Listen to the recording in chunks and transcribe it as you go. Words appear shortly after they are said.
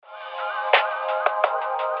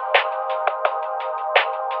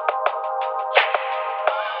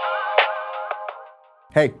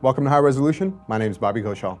Hey, welcome to High Resolution. My name is Bobby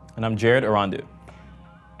Koshal. And I'm Jared Arandu.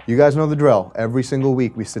 You guys know the drill. Every single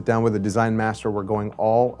week we sit down with a design master. We're going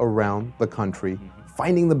all around the country,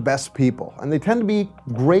 finding the best people. And they tend to be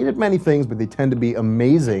great at many things, but they tend to be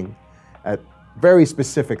amazing at very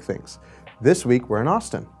specific things. This week we're in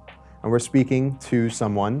Austin, and we're speaking to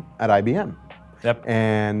someone at IBM. Yep.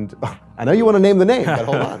 And I know you want to name the name, but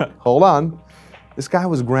hold on. Hold on. This guy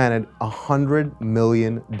was granted $100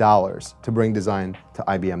 million to bring design to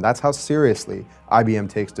IBM. That's how seriously IBM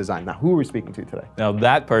takes design. Now, who are we speaking to today? Now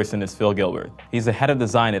that person is Phil Gilbert. He's the head of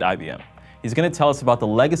design at IBM. He's going to tell us about the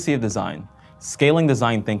legacy of design, scaling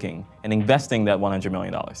design thinking, and investing that $100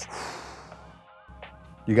 million.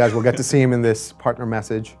 You guys will get to see him in this partner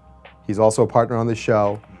message. He's also a partner on the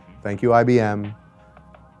show. Thank you, IBM.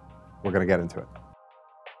 We're going to get into it.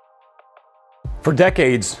 For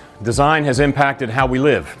decades, design has impacted how we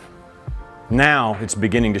live. Now it's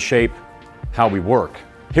beginning to shape how we work.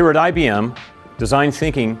 Here at IBM, design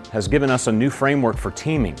thinking has given us a new framework for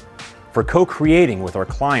teaming, for co-creating with our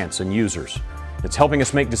clients and users. It's helping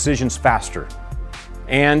us make decisions faster,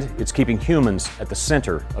 and it's keeping humans at the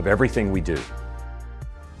center of everything we do.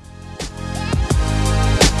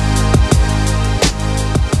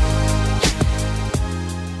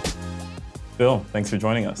 Phil, thanks for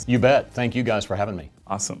joining us. You bet. Thank you guys for having me.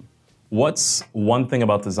 Awesome. What's one thing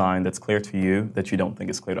about design that's clear to you that you don't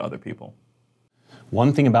think is clear to other people?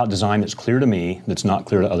 One thing about design that's clear to me that's not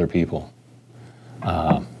clear to other people.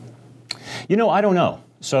 I don't know.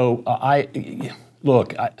 So I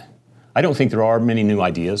don't think there are many new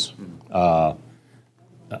ideas.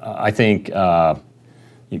 I think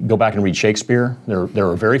you go back and read Shakespeare. There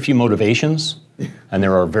are very few motivations, and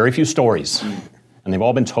there are very few stories, and they've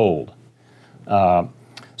all been told.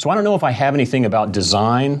 So I don't know if I have anything about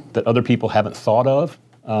design that other people haven't thought of.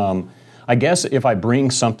 I guess if I bring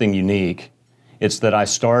something unique, it's that I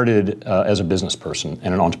started as a business person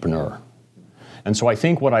and an entrepreneur. And so I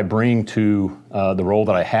think what I bring to the role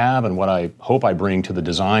that I have and what I hope I bring to the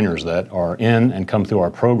designers that are in and come through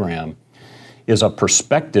our program is a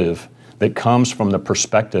perspective that comes from the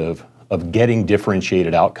perspective of getting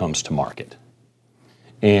differentiated outcomes to market.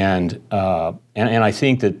 And I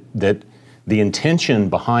think that the intention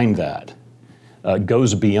behind that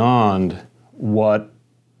goes beyond what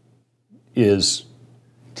is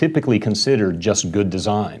typically considered just good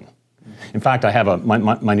design. In fact, I have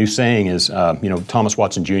my new saying is, Thomas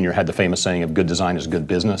Watson Jr. had the famous saying of good design is good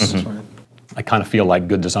business. Mm-hmm. I kind of feel like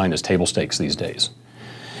good design is table stakes these days.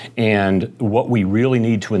 And what we really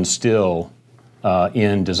need to instill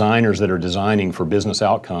in designers that are designing for business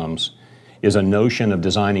outcomes is a notion of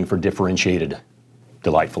designing for differentiated,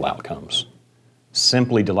 delightful outcomes.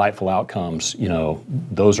 Simply delightful outcomes,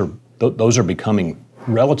 those are becoming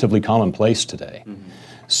relatively commonplace today. Mm-hmm.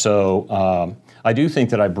 So I do think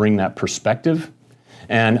that I bring that perspective,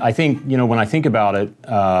 and I think when I think about it,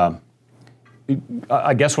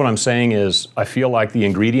 I guess what I'm saying is I feel like the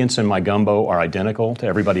ingredients in my gumbo are identical to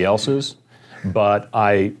everybody else's, but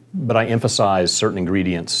I emphasize certain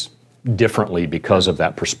ingredients differently because of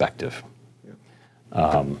that perspective.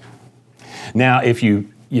 Now, if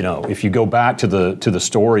you go back to the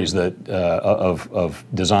stories that of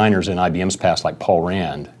designers in IBM's past, like Paul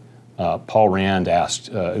Rand. Paul Rand asked,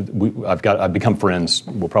 I've become friends.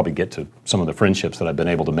 We'll probably get to some of the friendships that I've been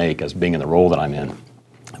able to make as being in the role that I'm in.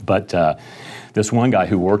 But this one guy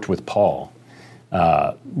who worked with Paul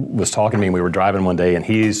was talking to me, and we were driving one day, and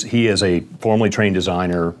he is a formally trained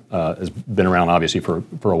designer, has been around obviously for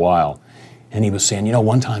a while. And he was saying,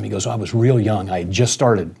 one time he goes, I was real young. I had just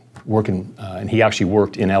started working, and he actually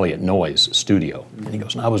worked in Elliott Noyes' studio. And he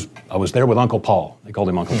goes, and I was there with Uncle Paul. They called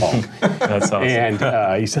him Uncle Paul. That's awesome.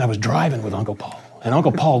 And he said, I was driving with Uncle Paul. And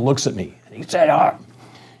Uncle Paul looks at me, and he said,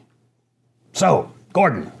 so,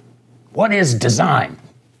 Gordon, what is design?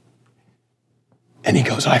 And he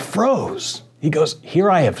goes, I froze. He goes,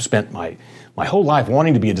 here I have spent my whole life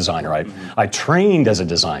wanting to be a designer. I trained as a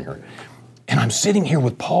designer. And I'm sitting here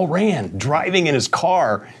with Paul Rand, driving in his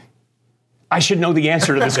car. I should know the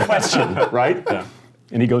answer to this question, right? Yeah.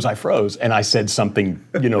 And he goes, I froze. And I said something,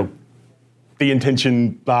 the intention,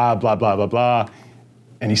 blah, blah, blah, blah, blah.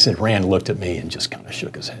 And he said, Rand looked at me and just kind of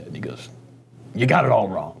shook his head. And he goes, you got it all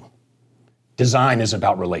wrong. Design is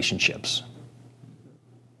about relationships.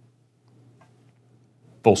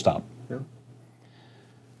 Full stop. Yeah.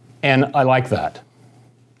 And I like that.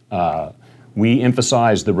 We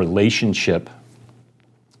emphasize the relationship.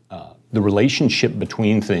 The relationship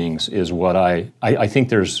between things is what I think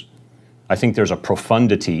there's a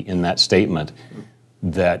profundity in that statement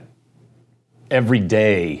that every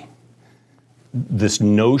day this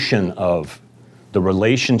notion of the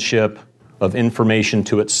relationship of information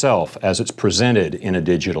to itself as it's presented in a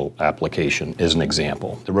digital application is an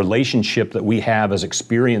example. The relationship that we have as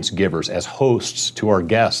experience givers, as hosts to our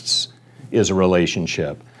guests, is a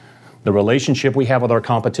relationship. The relationship we have with our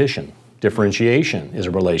competition, differentiation, is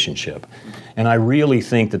a relationship. And I really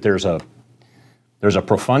think that there's a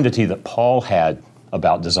profundity that Paul had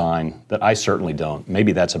about design that I certainly don't.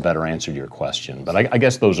 Maybe that's a better answer to your question, but I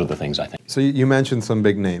guess those are the things I think. So you mentioned some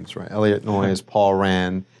big names, right? Elliot Noyes, Paul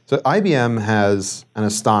Rand. So IBM has an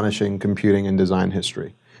astonishing computing and design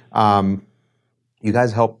history. You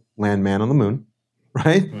guys helped land man on the moon,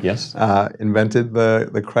 right? Yes. Invented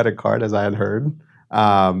the credit card, as I had heard.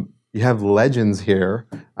 You have legends here,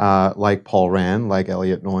 like Paul Rand, like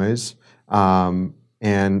Elliot Noyes, and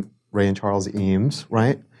Ray and Charles Eames,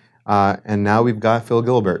 right? And now we've got Phil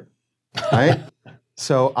Gilbert, right?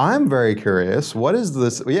 So I'm very curious, what is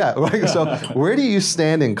this? Yeah, right, so where do you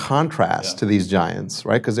stand in contrast to these giants,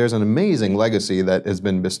 right? Because there's an amazing legacy that has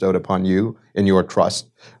been bestowed upon you in your trust.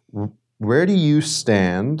 Where do you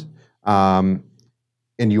stand in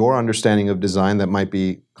your understanding of design that might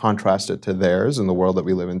be contrasted to theirs in the world that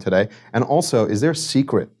we live in today? And also, is there a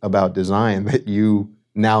secret about design that you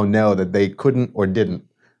now know that they couldn't or didn't?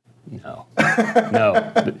 No.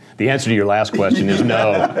 No. The answer to your last question is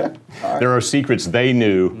no. There are secrets they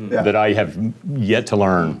knew that I have yet to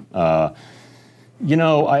learn. I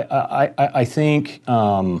think,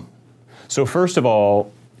 so first of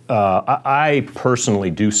all, I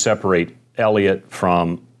personally do separate Elliot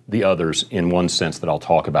from the others in one sense that I'll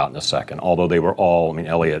talk about in a second, although they were all,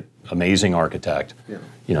 Elliot, amazing architect,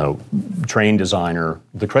 trained designer,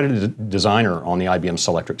 the credited designer on the IBM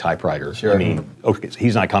Selectric typewriter. Sure. Okay,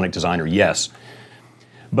 he's an iconic designer, yes.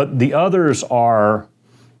 But the others are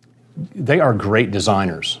great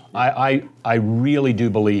designers. I really do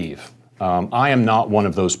believe, I am not one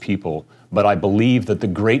of those people, but I believe that the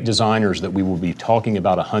great designers that we will be talking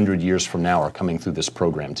about 100 years from now are coming through this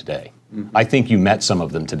program today. Mm-hmm. I think you met some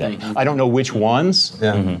of them today. Mm-hmm. I don't know which ones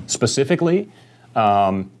specifically,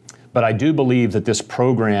 but I do believe that this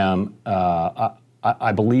program,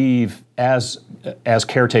 I believe as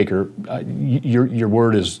caretaker, your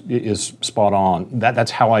word is spot on.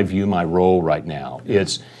 That's how I view my role right now.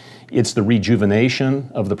 It's the rejuvenation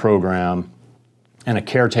of the program and a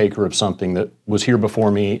caretaker of something that was here before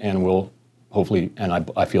me and will hopefully, and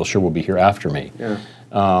I feel sure will be here after me. Yeah.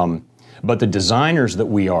 But the designers that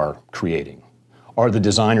we are creating are the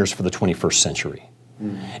designers for the 21st century.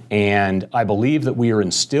 And I believe that we are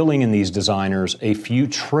instilling in these designers a few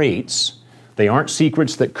traits. They aren't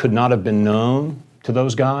secrets that could not have been known to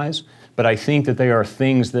those guys, but I think that they are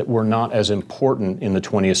things that were not as important in the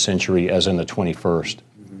 20th century as in the 21st.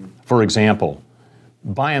 For example,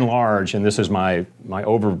 by and large, and this is my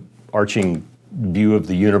overarching view of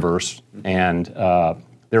the universe, and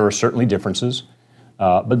there are certainly differences,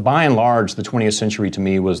 but by and large, the 20th century to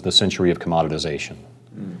me was the century of commoditization.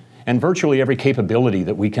 And virtually every capability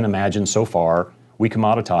that we can imagine so far, we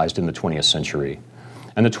commoditized in the 20th century.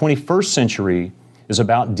 And the 21st century is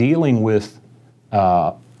about dealing with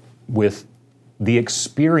the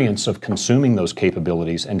experience of consuming those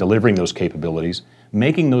capabilities and delivering those capabilities,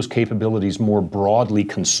 making those capabilities more broadly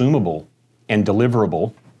consumable and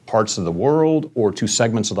deliverable, parts of the world or to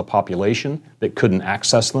segments of the population that couldn't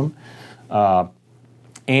access them.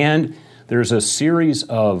 And there's a series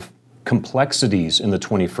of complexities in the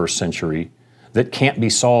 21st century that can't be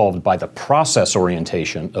solved by the process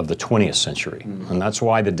orientation of the 20th century. And that's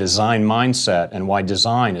why the design mindset and why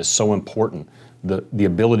design is so important. The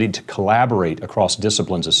ability to collaborate across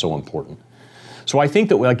disciplines is so important. So I think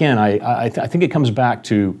that, again, I think it comes back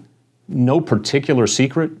to no particular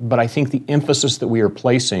secret, but I think the emphasis that we are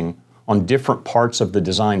placing on different parts of the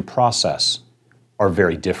design process are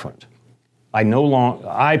very different.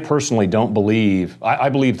 I personally don't believe, I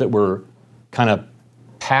believe that we're kind of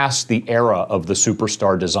past the era of the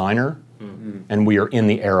superstar designer, and we are in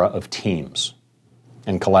the era of teams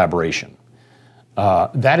and collaboration.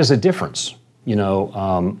 That is a difference. In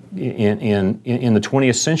the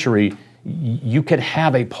 20th century, you could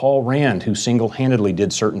have a Paul Rand who single-handedly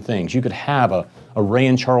did certain things. You could have a Ray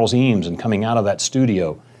and Charles Eames, and coming out of that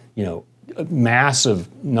studio,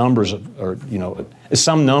 massive numbers of,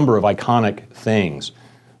 some number of iconic things.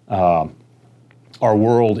 Our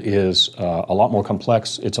world is a lot more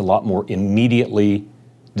complex. It's a lot more immediately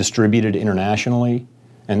distributed internationally,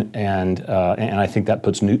 and I think that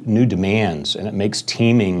puts new demands, and it makes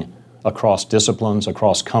teaming across disciplines,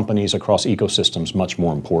 across companies, across ecosystems much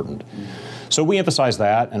more important. So we emphasize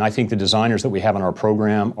that, and I think the designers that we have in our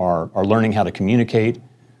program are learning how to communicate.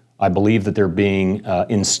 I believe that they're being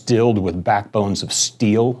instilled with backbones of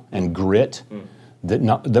steel and grit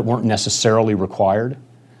that weren't necessarily required.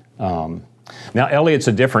 Now, Elliot's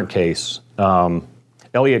a different case.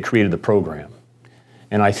 Elliot created the program.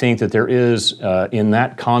 And I think that there is, in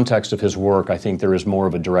that context of his work, I think there is more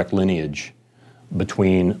of a direct lineage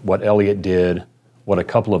between what Elliot did, what a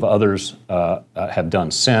couple of others have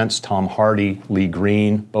done since, Tom Hardy, Lee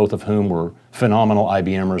Green, both of whom were phenomenal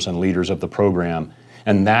IBMers and leaders of the program.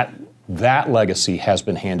 And that legacy has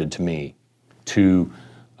been handed to me to,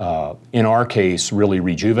 in our case, really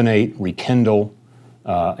rejuvenate, rekindle,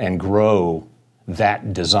 and grow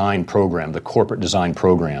that design program, the corporate design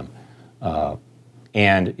program,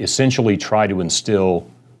 and essentially try to instill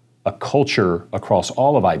a culture across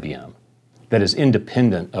all of IBM that is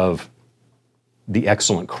independent of the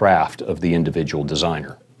excellent craft of the individual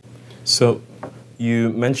designer. So you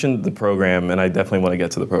mentioned the program, and I definitely want to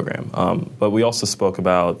get to the program, but we also spoke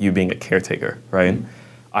about you being a caretaker, right?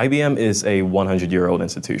 Mm-hmm. IBM is a 100-year-old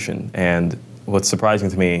institution, and what's surprising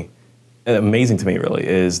to me, amazing to me really,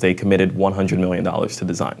 is they committed $100 million to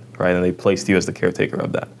design, right? And they placed you as the caretaker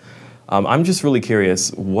of that. I'm just really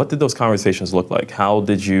curious, what did those conversations look like? How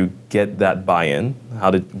did you get that buy-in?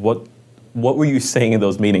 What were you saying in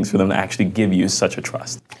those meetings for them to actually give you such a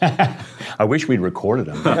trust? I wish we'd recorded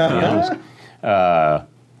them, to be honest.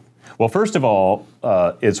 Well, first of all,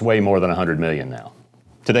 it's way more than 100 million now.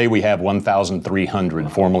 Today we have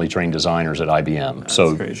 1,300 formally trained designers at IBM. That's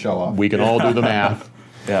so great. Show off. We can all do the math.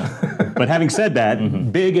 Yeah. But having said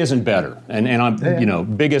that, big isn't better,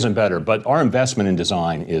 and big isn't better. But our investment in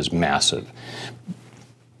design is massive.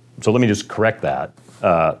 So let me just correct that.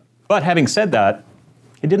 But having said that,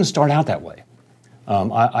 it didn't start out that way.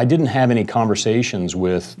 I didn't have any conversations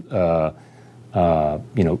with,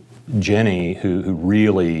 Jenny, who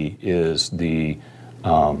really is the,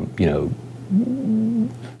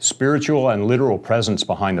 spiritual and literal presence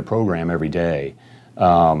behind the program every day.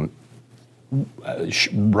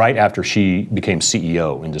 Right after she became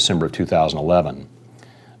CEO in December of 2011,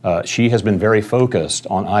 she has been very focused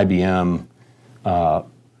on IBM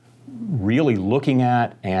really looking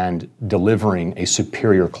at and delivering a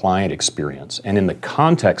superior client experience. And in the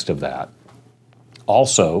context of that,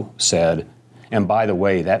 also said, and by the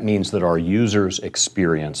way, that means that our users'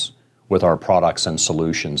 experience with our products and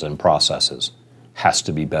solutions and processes has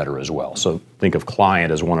to be better as well. So think of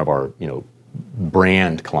client as one of our,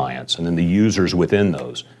 brand clients, and then the users within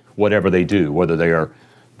those, whatever they do, whether they are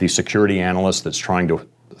the security analyst that's trying to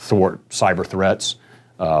thwart cyber threats,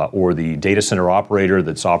 or the data center operator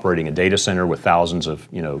that's operating a data center with thousands of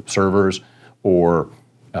servers, or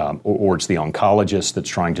it's the oncologist that's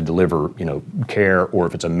trying to deliver care, or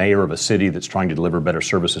if it's a mayor of a city that's trying to deliver better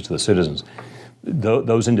services to the citizens,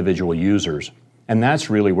 those individual users. And that's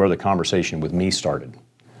really where the conversation with me started.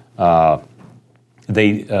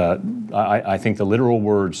 I think the literal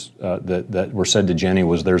words that were said to Jenny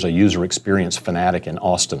was, "There's a user experience fanatic in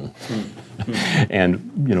Austin,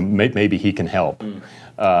 and maybe he can help."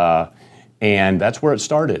 And that's where it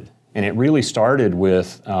started. And it really started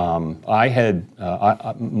with my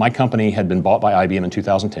company had been bought by IBM in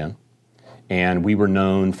 2010, and we were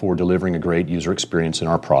known for delivering a great user experience in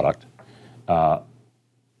our product. I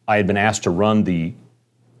had been asked to run the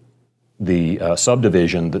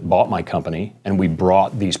subdivision that bought my company, and we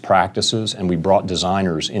brought these practices and we brought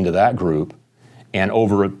designers into that group. And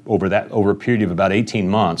over a period of about 18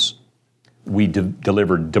 months, we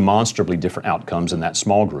delivered demonstrably different outcomes in that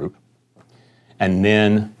small group. And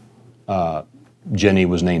then Jenny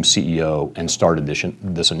was named CEO and started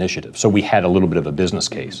this initiative. So we had a little bit of a business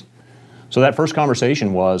case. So that first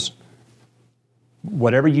conversation was,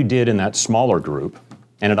 whatever you did in that smaller group,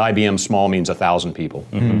 and at IBM, small means 1,000 people.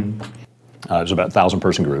 Mm-hmm. It was about a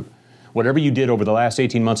 1,000-person group. Whatever you did over the last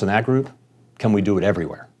 18 months in that group, can we do it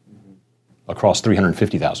everywhere, across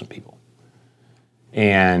 350,000 people?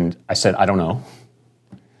 And I said, I don't know,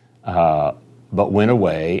 but went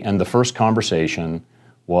away. And the first conversation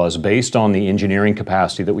was based on the engineering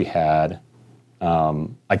capacity that we had.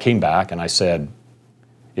 I came back and I said,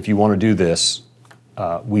 if you want to do this,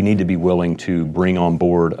 we need to be willing to bring on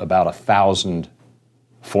board about 1,000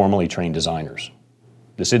 formally trained designers.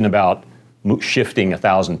 This isn't about shifting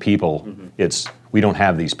 1,000 people. Mm-hmm. It's, we don't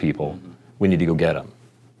have these people. Mm-hmm. We need to go get them.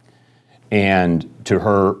 And to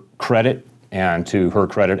her credit, and to her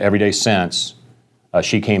credit every day since,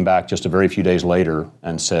 she came back just a very few days later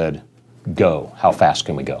and said, go, how fast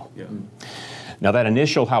can we go? Yeah. Now that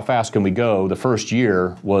initial how fast can we go, the first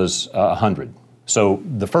year was 100. So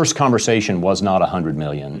the first conversation was not 100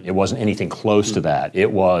 million. It wasn't anything close to that.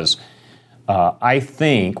 It was, I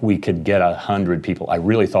think we could get 100 people. I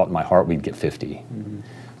really thought in my heart we'd get 50. Mm-hmm.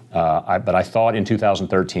 But I thought in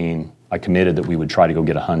 2013, I committed that we would try to go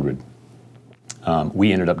get 100.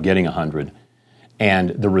 We ended up getting 100.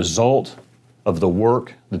 And the result of the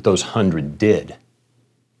work that those 100 did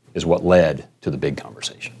is what led to the big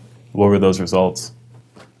conversation. What were those results?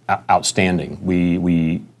 Outstanding.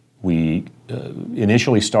 We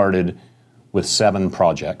initially started with 7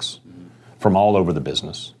 projects from all over the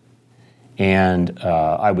business. And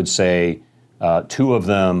I would say 2 of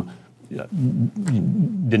them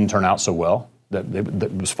didn't turn out so well.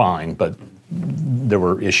 That was fine, but there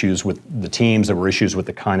were issues with the teams, there were issues with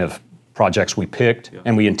the kind of projects we picked,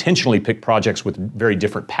 and we intentionally picked projects with very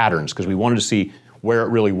different patterns because we wanted to see where it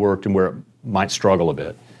really worked and where it might struggle a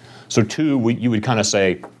bit. So 2, you would kind of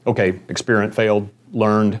say, okay, experiment, failed,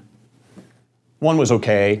 learned. 1 was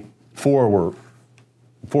okay. 4 were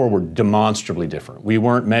demonstrably different. We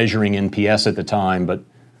weren't measuring NPS at the time, but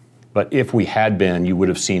if we had been, you would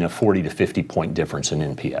have seen a 40 to 50 point difference in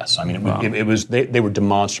NPS. I mean, it was they were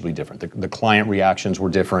demonstrably different. The client reactions were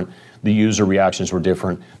different. The user reactions were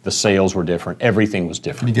different. The sales were different. Everything was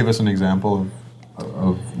different. Can you give us an example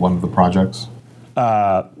of one of the projects?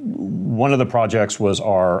 One of the projects was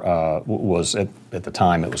was at the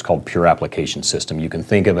time it was called Pure Application System. You can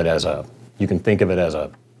think of it as a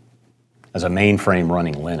mainframe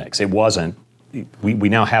running Linux. It wasn't. We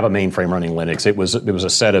now have a mainframe running Linux. It was a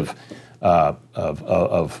set of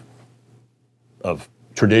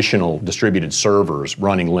traditional distributed servers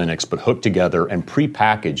running Linux, but hooked together and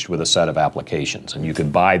prepackaged with a set of applications. And you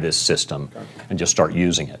could buy this system and just start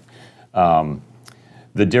using it.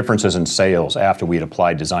 The differences in sales after we had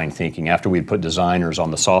applied design thinking, after we had put designers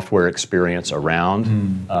on the software experience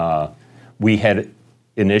around, we had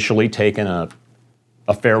initially taken a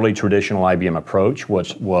fairly traditional IBM approach,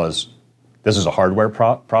 which was this is a hardware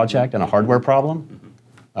project and a hardware problem,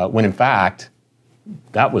 when in fact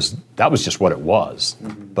that was just what it was.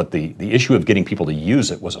 But the issue of getting people to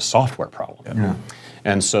use it was a software problem. Yeah.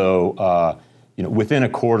 And so within a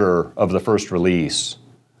quarter of the first release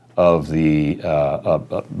of the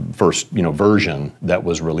first version that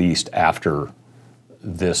was released after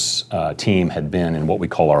this team had been in what we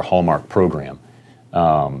call our Hallmark program,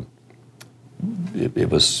 it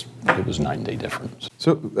was night and day difference.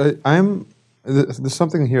 So there's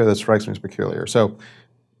something here that strikes me as peculiar. So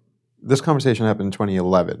this conversation happened in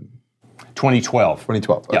 2011. 2012.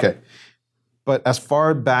 2012, Yeah. okay. But as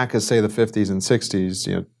far back as, say, the 50s and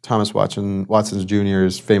 60s, Thomas Watson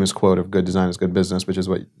Jr.'s famous quote of "good design is good business," which is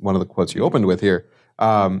one of the quotes you opened with here,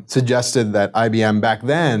 suggested that IBM back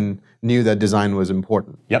then knew that design was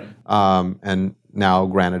important. Yep. And now,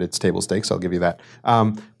 granted, it's table stakes, I'll give you that.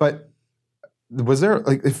 But was there,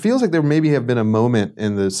 it feels like there maybe have been a moment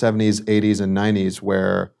in the 70s, 80s, and 90s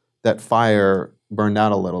where that fire burned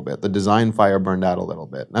out a little bit. The design fire burned out a little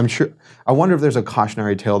bit. I wonder if there's a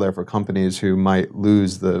cautionary tale there for companies who might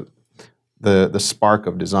lose the spark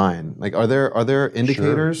of design. Like, are there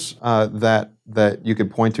indicators that you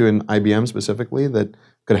could point to in IBM specifically that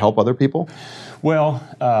could help other people? Well,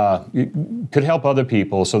 it could help other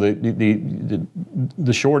people. So the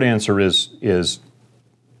short answer is yes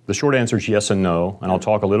and no, and I'll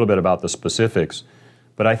talk a little bit about the specifics.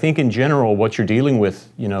 But I think in general, what you're dealing with,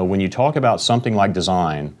 when you talk about something like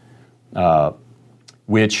design,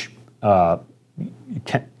 which,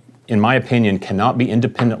 in my opinion, cannot be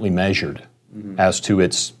independently measured as to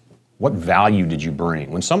what value did you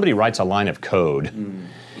bring. When somebody writes a line of code,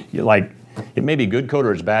 it may be good code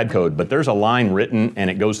or it's bad code, but there's a line written and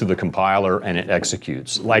it goes through the compiler and it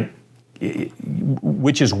executes.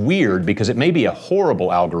 Which is weird because it may be a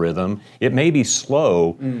horrible algorithm, it may be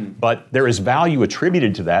slow, but there is value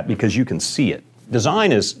attributed to that because you can see it.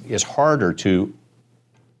 Design is harder to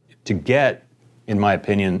get, in my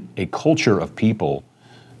opinion, a culture of people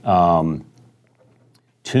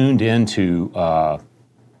tuned into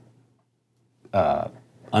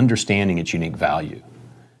understanding its unique value.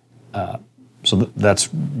 So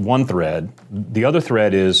that's one thread. The other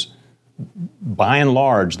thread is, by and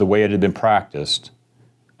large, the way it had been practiced,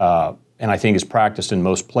 and I think is practiced in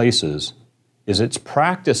most places, is it's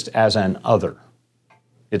practiced as an other.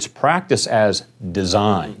 It's practiced as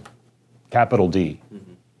design, capital D.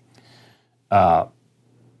 And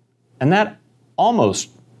that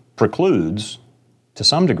almost precludes, to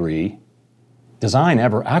some degree, design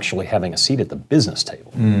ever actually having a seat at the business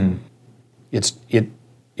table.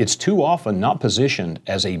 It's too often not positioned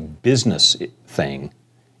as a business thing.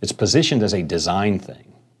 It's positioned as a design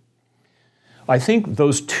thing. I think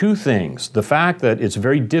those two things, the fact that it's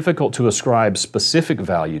very difficult to ascribe specific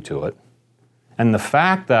value to it, and the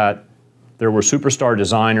fact that there were superstar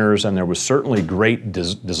designers and there was certainly great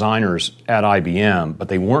designers at IBM, but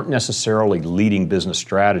they weren't necessarily leading business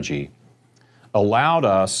strategy, allowed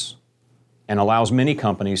us and allows many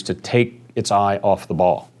companies to take its eye off the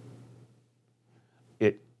ball.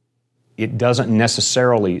 It doesn't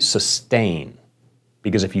necessarily sustain,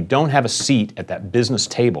 because if you don't have a seat at that business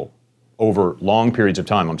table over long periods of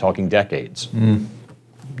time, I'm talking decades,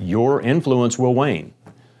 your influence will wane,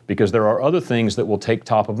 because there are other things that will take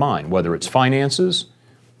top of mind, whether it's finances.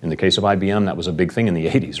 In the case of IBM, that was a big thing in the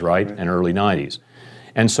 80s, right? And early 90s.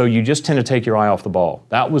 And so you just tend to take your eye off the ball.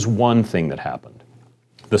 That was one thing that happened.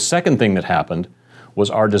 The second thing that happened was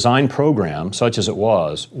our design program, such as it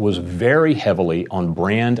was very heavily on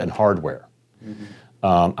brand and hardware.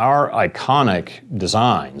 Our iconic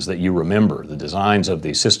designs that you remember, the designs of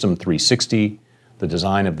the System 360, the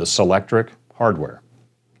design of the Selectric hardware,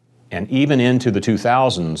 and even into the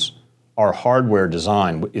 2000s, our hardware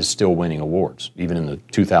design is still winning awards, even in the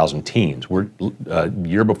 2000 teens.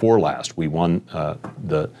 Year before last, we won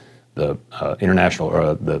the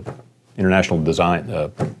international design.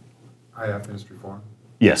 IF Industry Forum.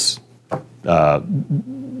 Yes,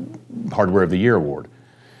 Hardware of the Year award.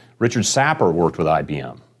 Richard Sapper worked with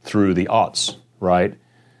IBM through the aughts, right?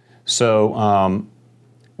 So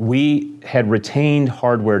we had retained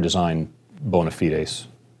hardware design bona fides.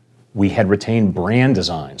 We had retained brand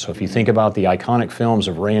design. So if you think about the iconic films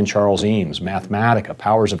of Ray and Charles Eames, Mathematica,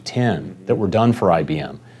 Powers of 10, that were done for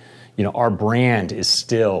IBM, our brand is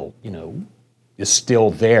still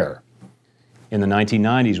there. In the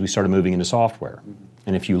 1990s, we started moving into software.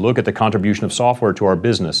 And if you look at the contribution of software to our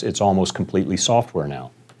business, it's almost completely software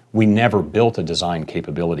now. We never built a design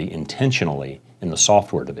capability intentionally in the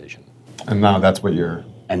software division. And now that's what you're...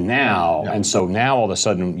 And so now all of a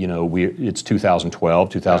sudden, it's 2012,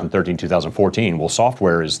 2013, 2014. Well,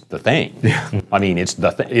 software is the thing. Yeah. I mean,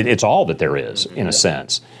 it's all that there is, in a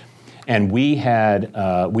sense. And we had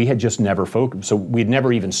just never focused. So we'd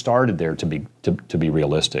never even started there to be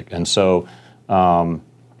realistic. And so that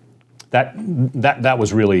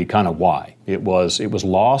was really kind of why it was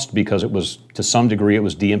lost, because it was, to some degree, it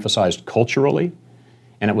was de-emphasized culturally,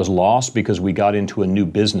 and it was lost because we got into a new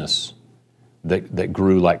business that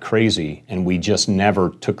grew like crazy, and we just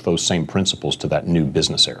never took those same principles to that new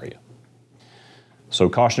business area.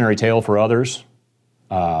 So cautionary tale for others,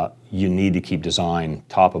 you need to keep design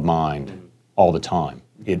top of mind all the time.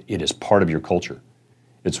 It is part of your culture.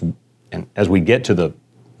 And as we get to the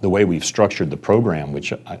way we've structured the program,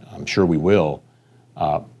 which I'm sure we will,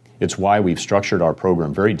 it's why we've structured our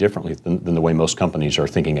program very differently than the way most companies are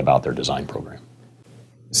thinking about their design program.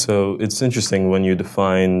 So it's interesting when you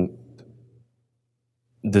define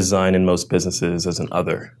design in most businesses as an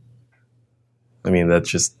other. I mean, it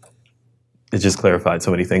just clarified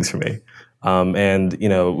so many things for me. And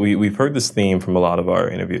we've heard this theme from a lot of our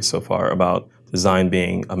interviews so far about design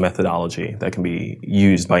being a methodology that can be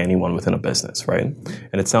used by anyone within a business, right?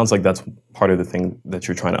 And it sounds like that's part of the thing that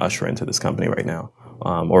you're trying to usher into this company right now,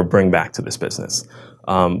 or bring back to this business.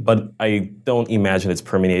 But I don't imagine it's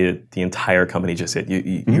permeated the entire company just yet.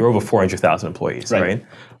 You're over 400,000 employees, right?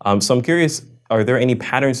 So I'm curious, are there any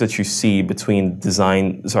patterns that you see between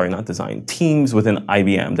teams within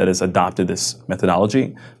IBM that has adopted this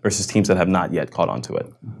methodology versus teams that have not yet caught on to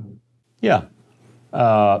it? Yeah.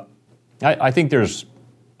 I think there's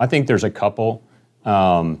a couple.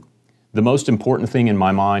 The most important thing in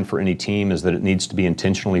my mind for any team is that it needs to be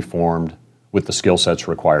intentionally formed with the skill sets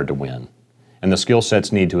required to win. And the skill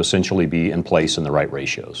sets need to essentially be in place in the right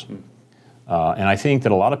ratios. And I think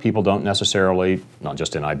that a lot of people don't necessarily, not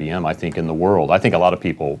just in IBM, I think in the world, I think a lot of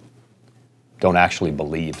people don't actually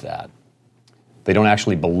believe that. They don't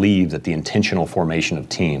actually believe that the intentional formation of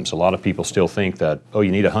teams. A lot of people still think that,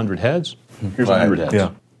 you need 100 heads? Here's 100 heads.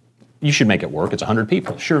 Yeah. You should make it work. It's 100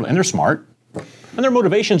 people. Sure, and they're smart. And their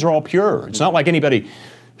motivations are all pure. It's not like anybody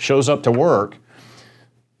shows up to work.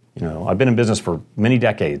 I've been in business for many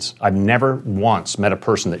decades. I've never once met a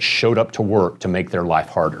person that showed up to work to make their life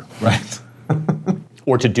harder. Right.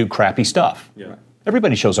 Or to do crappy stuff. Yeah.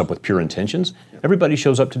 Everybody shows up with pure intentions. Yeah. Everybody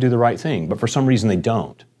shows up to do the right thing, but for some reason they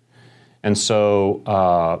don't. And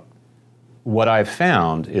so what I've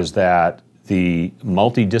found is that the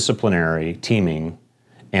multidisciplinary teaming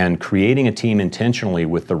and creating a team intentionally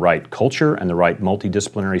with the right culture and the right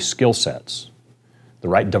multidisciplinary skill sets, the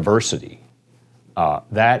right diversity,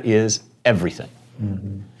 that is everything.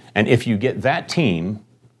 Mm-hmm. And if you get that team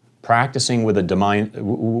practicing with a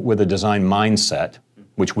design mindset,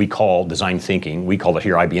 which we call design thinking, we call it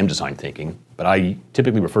here IBM design thinking, but I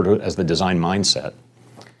typically refer to it as the design mindset.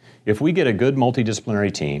 If we get a good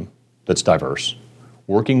multidisciplinary team that's diverse,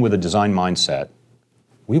 working with a design mindset,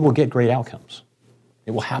 we will get great outcomes.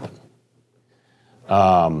 It will happen.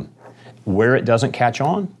 Where it doesn't catch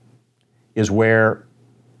on is where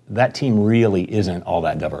that team really isn't all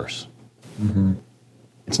that diverse. Mm-hmm.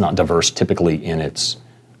 It's not diverse typically in its,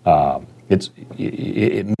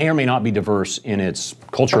 it may or may not be diverse in its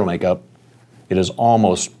cultural makeup. It is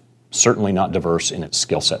almost certainly not diverse in its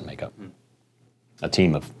skill set makeup. A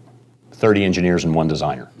team of 30 engineers and one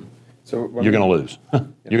designer. So You're going to lose.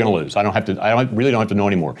 You're going to lose. I really don't have to know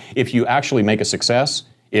anymore. If you actually make a success,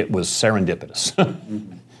 it was serendipitous.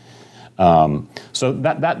 So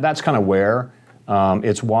that's kind of where.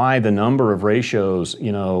 It's why the number of ratios,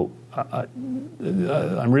 I'm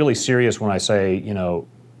really serious when I say,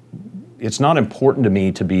 it's not important to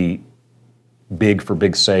me to be big for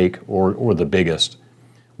big's sake or the biggest.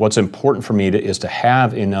 What's important for me is to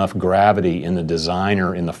have enough gravity in the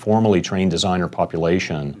designer, in the formally trained designer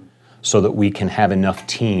population, so that we can have enough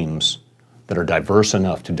teams that are diverse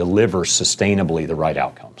enough to deliver sustainably the right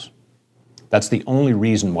outcomes. That's the only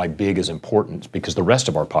reason why big is important, because the rest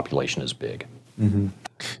of our population is big. Mm-hmm.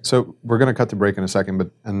 So we're going to cut to break in a second,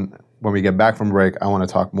 and when we get back from break, I want to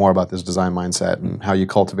talk more about this design mindset and how you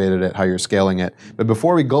cultivated it, how you're scaling it. But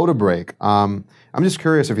before we go to break, I'm just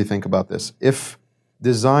curious if you think about this. If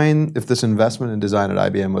this investment in design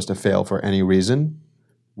at IBM was to fail for any reason,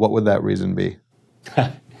 what would that reason be?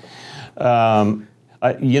 I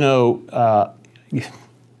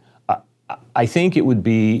think it would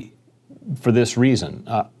be for this reason.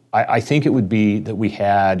 I think it would be that we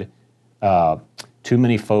had too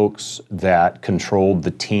many folks that controlled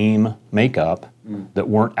the team makeup that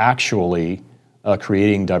weren't actually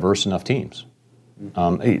creating diverse enough teams.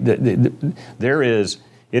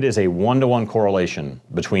 It is a one-to-one correlation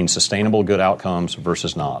between sustainable good outcomes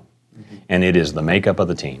versus not, and it is the makeup of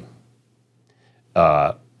the team,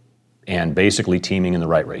 and basically teaming in the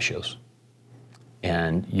right ratios.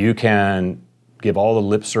 And you can give all the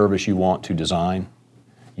lip service you want to design.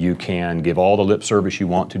 You can give all the lip service you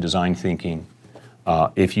want to design thinking.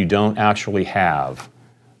 If you don't actually have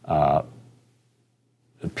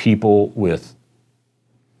people with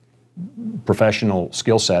professional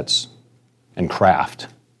skill sets and craft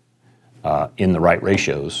in the right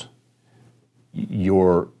ratios,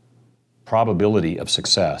 your probability of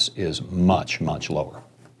success is much, much lower.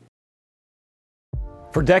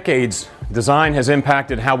 For decades, design has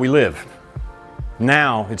impacted how we live.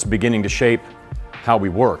 Now it's beginning to shape how we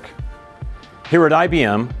work. Here at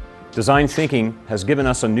IBM, design thinking has given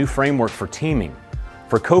us a new framework for teaming,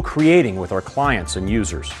 for co-creating with our clients and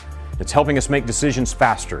users. It's helping us make decisions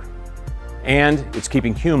faster, and it's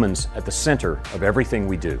keeping humans at the center of everything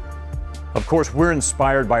we do. Of course, we're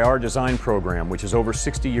inspired by our design program, which is over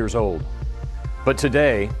 60 years old. But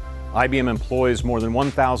today, IBM employs more than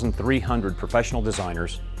 1,300 professional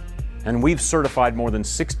designers, and we've certified more than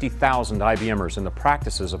 60,000 IBMers in the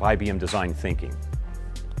practices of IBM design thinking.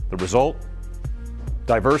 The result?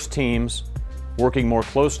 Diverse teams working more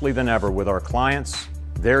closely than ever with our clients,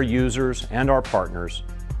 their users, and our partners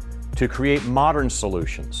to create modern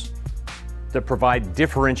solutions that provide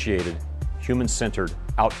differentiated, human-centered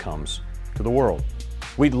outcomes to the world.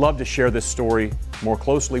 We'd love to share this story more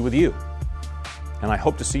closely with you, and I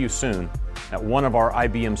hope to see you soon at one of our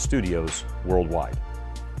IBM studios worldwide.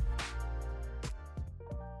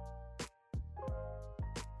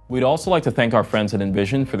 We'd also like to thank our friends at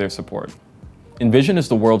Envision for their support. Envision is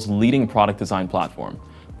the world's leading product design platform,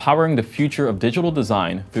 powering the future of digital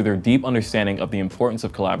design through their deep understanding of the importance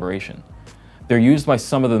of collaboration. They're used by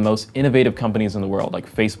some of the most innovative companies in the world,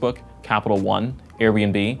 like Facebook, Capital One,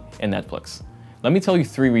 Airbnb, and Netflix. Let me tell you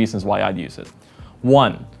 3 reasons why I'd use it.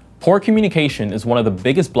 1, poor communication is one of the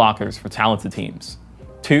biggest blockers for talented teams.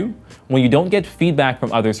 2, when you don't get feedback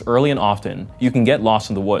from others early and often, you can get lost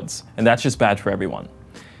in the woods, and that's just bad for everyone.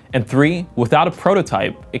 And 3, without a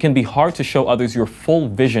prototype, it can be hard to show others your full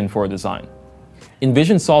vision for a design.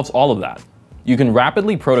 Envision solves all of that. You can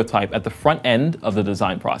rapidly prototype at the front end of the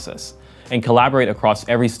design process and collaborate across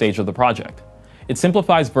every stage of the project. It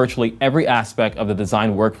simplifies virtually every aspect of the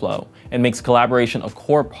design workflow and makes collaboration a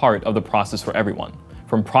core part of the process for everyone,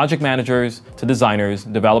 from project managers to designers,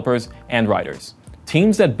 developers, and writers.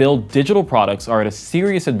 Teams that build digital products are at a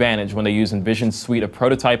serious advantage when they use Envision's suite of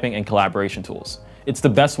prototyping and collaboration tools. It's the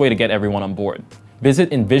best way to get everyone on board.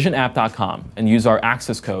 Visit envisionapp.com and use our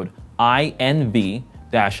access code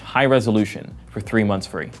INV-high resolution for 3 months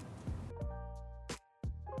free.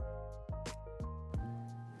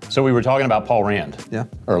 So we were talking about Paul Rand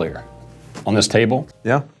earlier. On this table,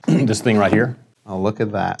 this thing right here. Oh, look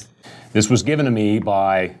at that. This was given to me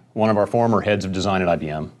by one of our former heads of design at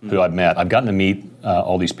IBM, who I've met. I've gotten to meet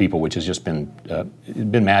all these people, which has just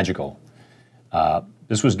been magical.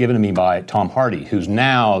 This was given to me by Tom Hardy, who's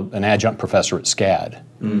now an adjunct professor at SCAD.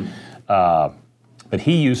 But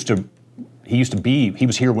he was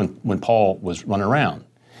here when Paul was running around.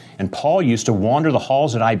 And Paul used to wander the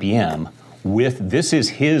halls at IBM with, this is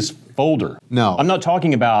his folder. No. I'm not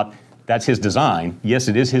talking about that's his design. Yes,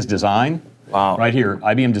 it is his design. Wow. Right here,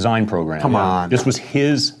 IBM Design Program. Come on. This was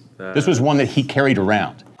his, this was one that he carried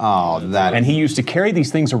around. Oh, that. And he used to carry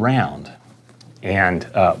these things around. And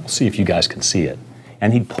we'll see if you guys can see it.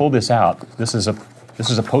 And he'd pull this out. This is a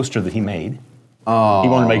poster that he made. Oh, he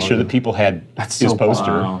wanted to make sure that people had that's his so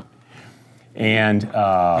poster. Wow. And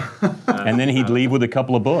then he'd leave with a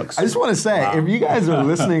couple of books. I just want to say, if you guys are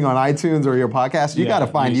listening on iTunes or your podcast, you got to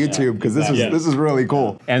find YouTube because this is really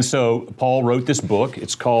cool. And so Paul wrote this book.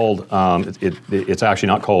 It's called, it's actually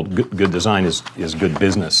not called Good Design is Good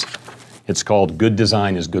Business. It's called Good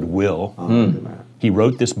Design is Good Will. He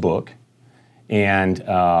wrote this book, and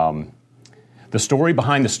the story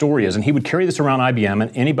behind the story is, and he would carry this around IBM,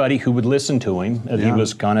 and anybody who would listen to him, that he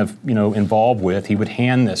was kind of involved with, he'd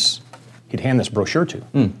hand this brochure to.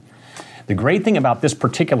 The great thing about this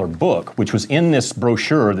particular book, which was in this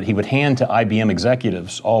brochure that he would hand to IBM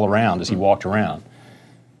executives all around as he walked around,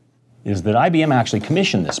 is that IBM actually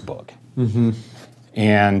commissioned this book.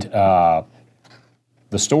 And the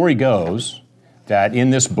story goes that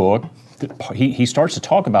in this book, he starts to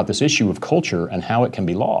talk about this issue of culture and how it can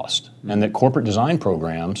be lost, and that corporate design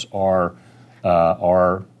programs are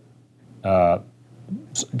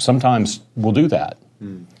sometimes will do that.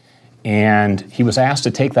 And he was asked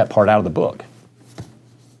to take that part out of the book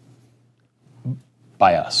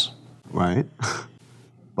by us. Right.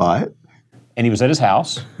 But? And he was at his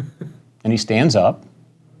house, and he stands up,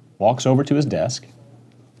 walks over to his desk,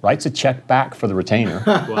 writes a check back for the retainer,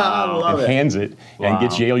 and hands it, and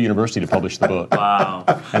gets Yale University to publish the book. Wow.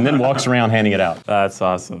 And then walks around handing it out. That's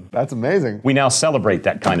awesome. That's amazing. We now celebrate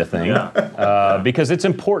that kind of thing because it's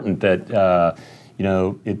important that,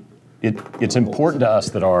 it's important to us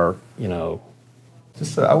that our,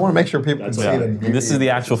 Just, I want to make sure people can see it. This is the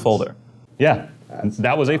actual folder.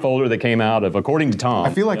 that was a folder that came out of, according to Tom.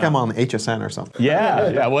 I feel like I'm on HSN or something.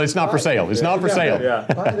 Yeah, well, it's not for sale. It's not for sale.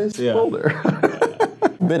 Buy this folder.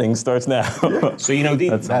 Bidding starts now. So,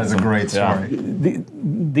 That is a great story.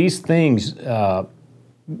 these things,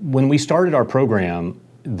 when we started our program,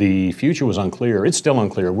 the future was unclear. It's still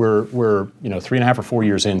unclear. We're 3.5 or 4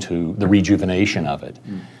 years into the rejuvenation of it.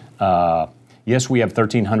 Yes, we have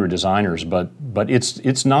 1,300 designers, but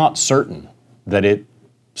it's not certain that it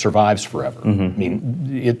survives forever. I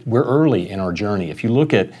mean, we're early in our journey. If you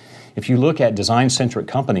look at design-centric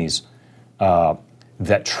companies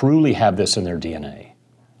that truly have this in their DNA,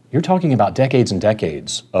 you're talking about decades and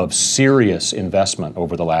decades of serious investment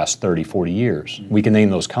over the last 30, 40 years. We can name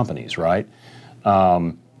those companies, right?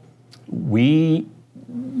 We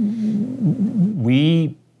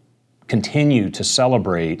continue to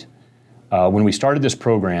celebrate. When we started this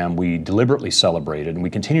program, we deliberately celebrated, and we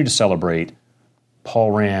continue to celebrate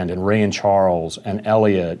Paul Rand and Ray and Charles and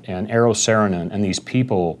Elliot and Eero Saarinen and these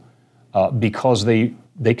people because they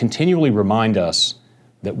continually remind us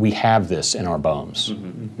that we have this in our bones.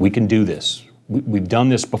 We can do this. We've done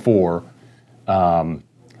this before.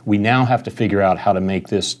 We now have to figure out how to make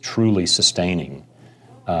this truly sustaining.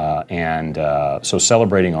 So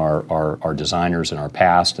celebrating our designers and our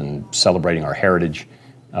past and celebrating our heritage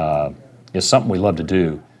is something we love to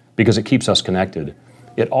do because it keeps us connected.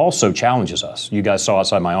 It also challenges us. You guys saw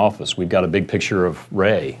outside my office. We've got a big picture of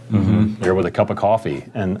Ray there with a cup of coffee.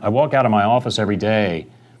 And I walk out of my office every day,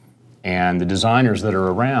 and the designers that are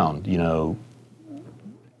around,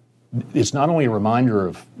 it's not only a reminder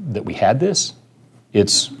of that we had this,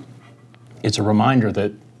 it's a reminder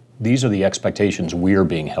that these are the expectations we're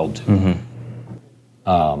being held to.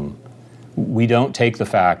 We don't take the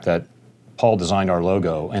fact that Paul designed our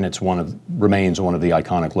logo, and remains one of the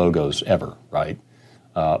iconic logos ever, right?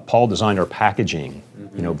 Paul designed our packaging,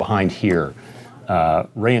 behind here.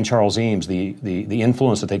 Ray and Charles Eames, the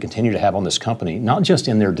influence that they continue to have on this company, not just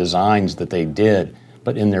in their designs that they did,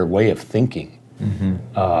 but in their way of thinking.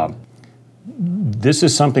 This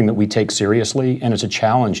is something that we take seriously, and it's a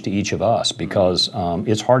challenge to each of us because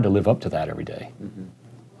it's hard to live up to that every day.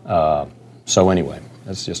 So anyway,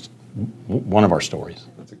 that's just one of our stories.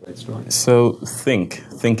 That's a great story. So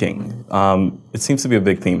thinking. It seems to be a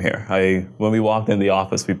big theme here. When we walked in the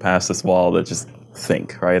office, we passed this wall that just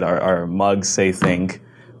think, right? Our mugs say think,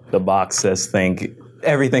 the box says think,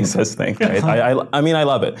 everything says think, right? I mean, I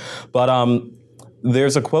love it. But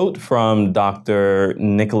there's a quote from Dr.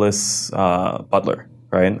 Nicholas Butler,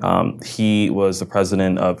 right? He was the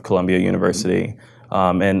president of Columbia University.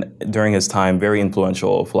 And during his time, very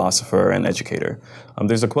influential philosopher and educator.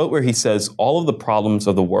 There's a quote where he says, "All of the problems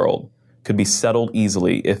of the world could be settled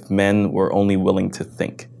easily if men were only willing to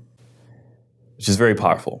think," which is very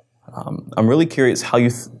powerful. I'm really curious how you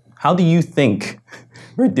how do you think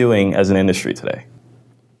we're doing as an industry today?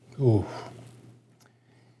 Ooh.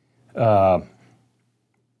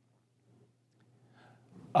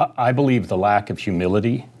 I believe the lack of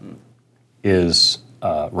humility is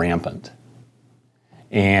rampant,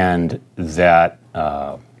 and that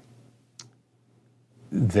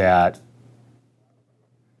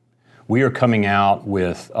we are coming out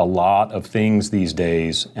with a lot of things these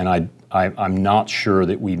days, and I'm not sure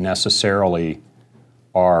that we necessarily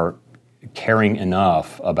are caring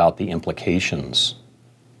enough about the implications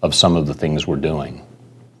of some of the things we're doing.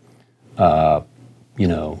 At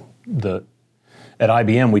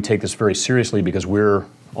IBM, we take this very seriously because we're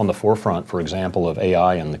on the forefront, for example, of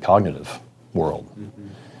AI in the cognitive world.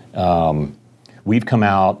 We've come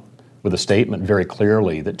out with a statement very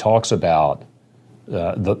clearly that talks about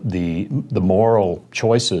the moral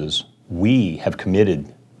choices we have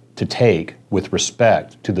committed to take with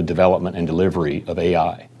respect to the development and delivery of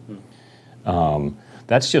AI.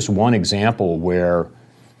 That's just one example where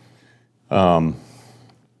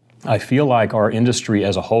I feel like our industry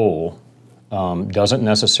as a whole doesn't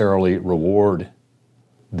necessarily reward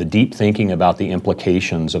the deep thinking about the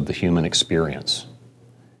implications of the human experience.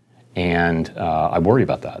 And I worry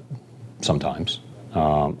about that sometimes.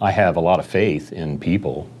 I have a lot of faith in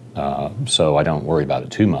people, so I don't worry about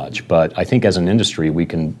it too much. But I think as an industry, we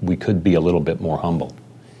could be a little bit more humble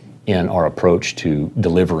in our approach to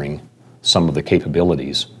delivering some of the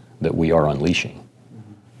capabilities that we are unleashing.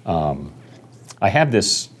 I have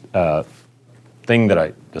this saying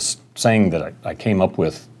that I came up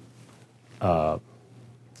with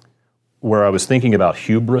where I was thinking about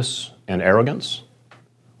hubris and arrogance,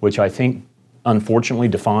 which I think unfortunately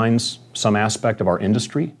defines some aspect of our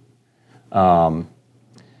industry. And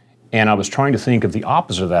I was trying to think of the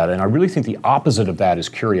opposite of that, and I really think the opposite of that is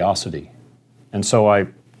curiosity. And so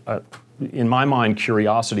in my mind,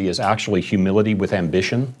 curiosity is actually humility with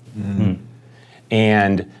ambition. Mm-hmm.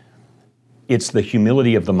 And it's the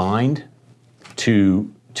humility of the mind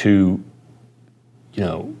to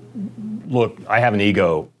look, I have an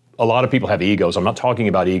ego. A lot of people have egos. I'm not talking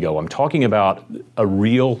about ego. I'm talking about a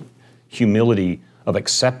real humility of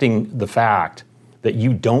accepting the fact that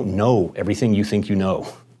you don't know everything you think you know.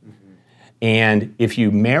 Mm-hmm. And if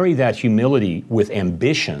you marry that humility with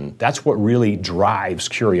ambition, that's what really drives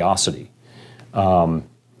curiosity.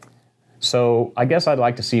 So I guess I'd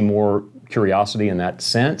like to see more curiosity in that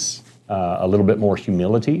sense, a little bit more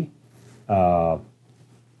humility. I'd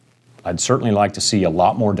certainly like to see a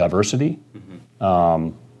lot more diversity.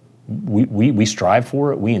 Mm-hmm. We strive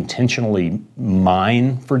for it. We intentionally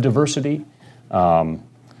mine for diversity,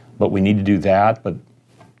 but we need to do that. But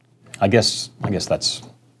I guess that's.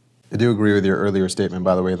 I do agree with your earlier statement,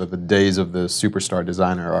 by the way, that the days of the superstar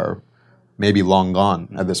designer are maybe long gone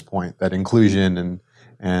at this point. That inclusion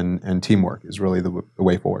and teamwork is really the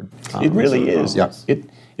way forward. It really is. Yeah.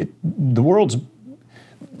 The world's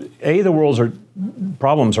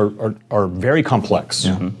problems are very complex.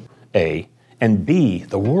 Yeah. A. And B,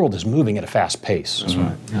 the world is moving at a fast pace. That's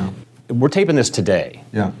right. Yeah. We're taping this today.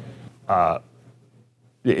 Yeah.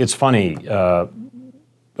 It's funny. I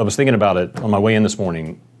was thinking about it on my way in this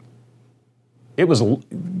morning.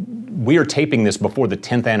 We are taping this before the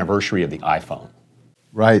 10th anniversary of the iPhone.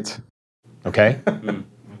 Right. Okay? Yeah,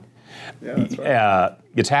 that's right.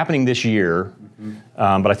 It's happening this year,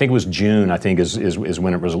 but I think it was June, I think, is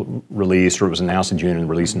when it was released, or it was announced in June and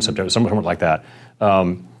released in September, something like that.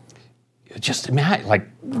 Just imagine,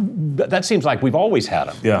 that seems like we've always had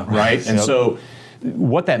them, yeah. Right? And so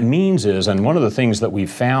what that means is, and one of the things that we've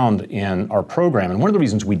found in our program, and one of the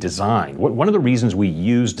reasons we design, one of the reasons we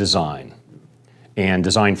use design and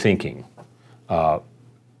design thinking, to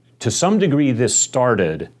some degree this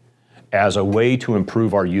started as a way to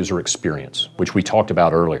improve our user experience, which we talked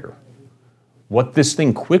about earlier. What this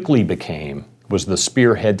thing quickly became was the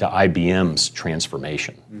spearhead to IBM's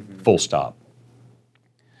transformation, full stop.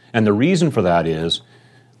 And the reason for that is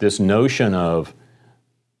this notion of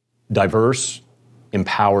diverse,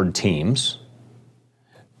 empowered teams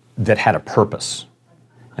that had a purpose.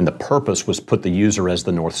 And the purpose was put the user as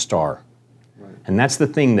the North Star. Right. And that's the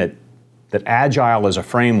thing that Agile as a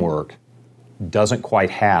framework doesn't quite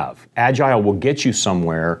have. Agile will get you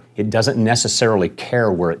somewhere. It doesn't necessarily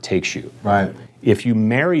care where it takes you. Right. If you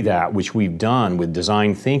marry that, which we've done with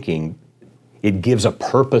design thinking, it gives a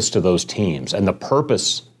purpose to those teams. And the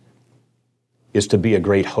purpose is to be a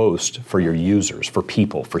great host for your users, for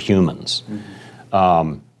people, for humans.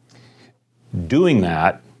 Mm-hmm. Doing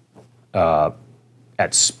that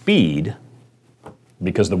at speed,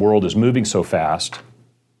 because the world is moving so fast,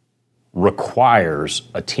 requires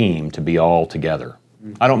a team to be all together.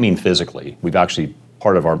 Mm-hmm. I don't mean physically. We've actually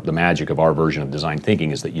part of the magic of our version of design thinking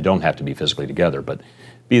is that you don't have to be physically together. But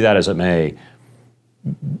be that as it may,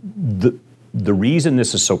 the reason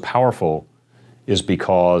this is so powerful is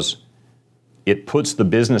because it puts the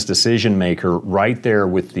business decision maker right there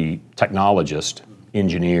with the technologist,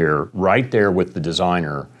 engineer, right there with the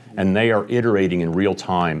designer, and they are iterating in real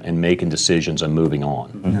time and making decisions and moving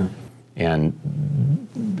on. Mm-hmm. And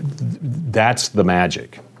that's the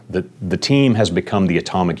magic. The team has become the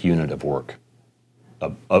atomic unit of work,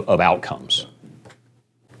 of outcomes.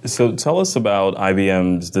 So tell us about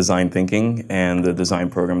IBM's design thinking and the design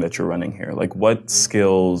program that you're running here. Like, what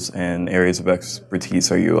skills and areas of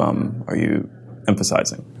expertise are you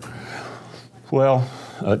emphasizing? Well,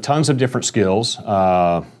 tons of different skills.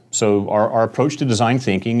 So our approach to design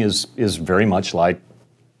thinking is very much like,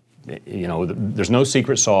 there's no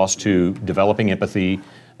secret sauce to developing empathy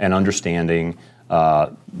and understanding,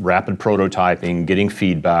 rapid prototyping, getting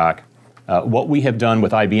feedback. What we have done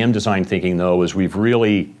with IBM design thinking, though, is we've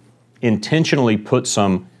really intentionally put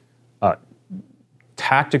some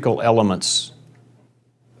tactical elements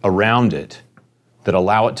around it that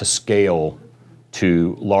allow it to scale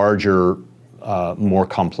to larger, more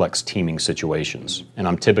complex teaming situations. And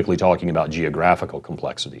I'm typically talking about geographical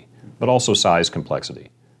complexity, but also size complexity.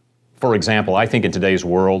 For example, I think in today's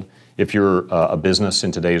world, if you're a business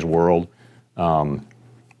in today's world,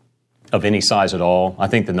 of any size at all, I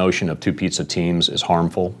think the notion of two pizza teams is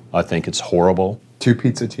harmful. I think it's horrible. Two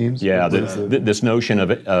pizza teams? Yeah, this notion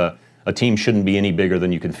of a team shouldn't be any bigger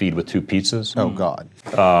than you can feed with two pizzas. Oh, God.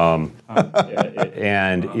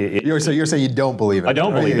 And you're saying you don't believe in I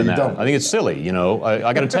don't that, believe in right? that. I think it's silly.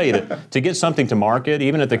 I got to tell you, to get something to market,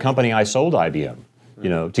 even at the company I sold IBM,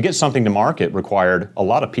 to get something to market required a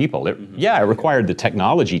lot of people. It required the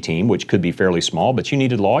technology team, which could be fairly small, but you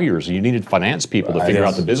needed lawyers, you needed finance people to figure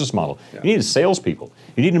out the business model. Yeah. You needed salespeople.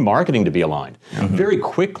 You needed marketing to be aligned. Mm-hmm. Very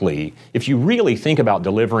quickly, if you really think about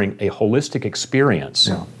delivering a holistic experience,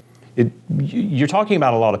 you're talking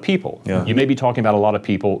about a lot of people. Yeah. You may be talking about a lot of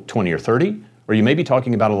people, 20 or 30, or you may be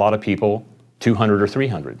talking about a lot of people, 200 or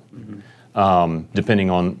 300. Mm-hmm. Depending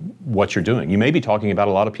on what you're doing. You may be talking about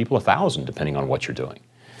a lot of people, 1,000, depending on what you're doing.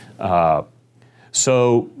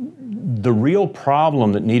 So the real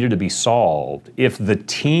problem that needed to be solved, if the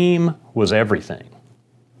team was everything,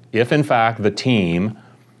 if in fact the team,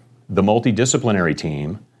 the multidisciplinary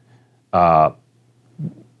team,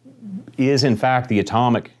 is in fact the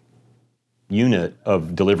atomic unit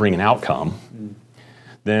of delivering an outcome,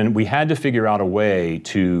 then we had to figure out a way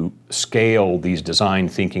to scale these design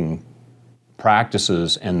thinking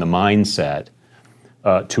practices and the mindset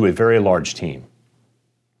to a very large team,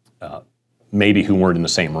 maybe who weren't in the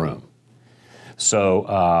same room.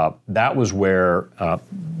 So that was where,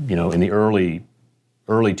 in the early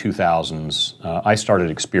 2000s, I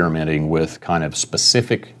started experimenting with kind of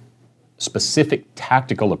specific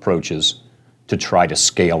tactical approaches to try to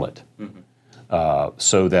scale it,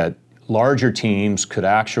 so that larger teams could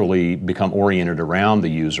actually become oriented around the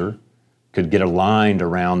user, could get aligned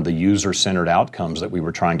around the user-centered outcomes that we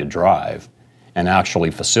were trying to drive, and actually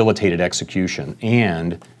facilitated execution,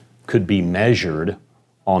 and could be measured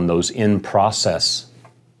on those in-process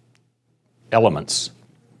elements,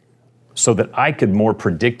 so that I could more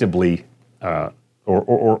predictably,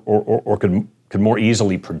 or could more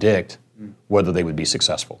easily predict whether they would be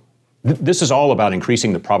successful. This is all about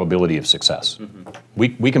increasing the probability of success.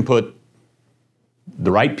 Mm-hmm. We can put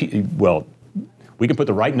the right we can put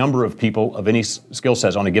the right number of people of any skill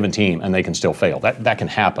sets on a given team, and they can still fail. That can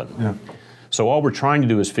happen. Yeah. So all we're trying to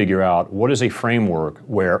do is figure out what is a framework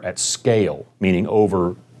where at scale, meaning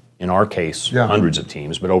over, in our case, hundreds of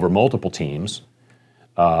teams, but over multiple teams,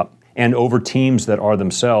 and over teams that are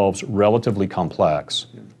themselves relatively complex,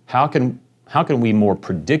 how can we more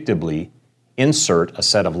predictably insert a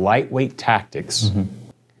set of lightweight tactics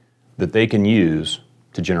that they can use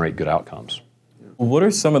to generate good outcomes? What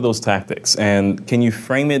are some of those tactics, and can you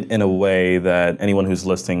frame it in a way that anyone who's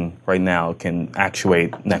listening right now can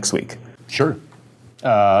actuate next week? Sure.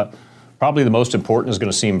 Probably the most important is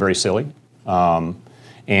going to seem very silly,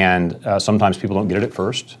 and sometimes people don't get it at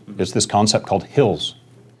first. It's this concept called hills.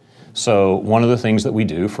 So one of the things that we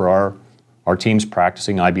do for our teams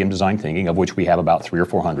practicing IBM design thinking, of which we have about 300 or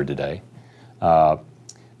 400 today,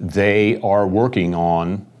 they are working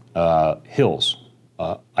on hills.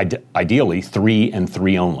 Ideally 3 and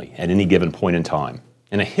 3 only at any given point in time.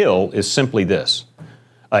 And a hill is simply this.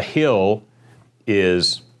 A hill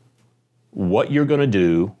is what you're going to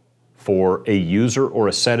do for a user or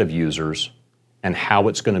a set of users and how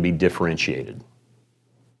it's going to be differentiated.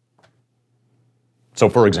 So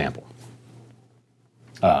for example,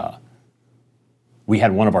 we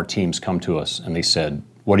had one of our teams come to us and they said,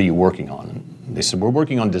 "What are you working on?" And they said, "We're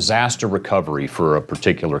working on disaster recovery for a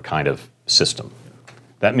particular kind of system."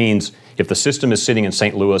 That means if the system is sitting in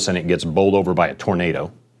St. Louis and it gets bowled over by a tornado,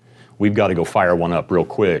 we've got to go fire one up real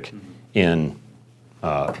quick in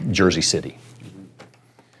Jersey City.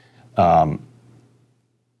 And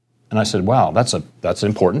I said, "Wow, that's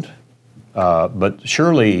important, but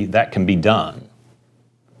surely that can be done."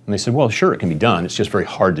 And they said, "Well, sure, it can be done. It's just very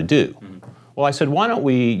hard to do." Well, I said, "Why don't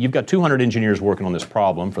you've got 200 engineers working on this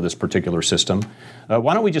problem for this particular system.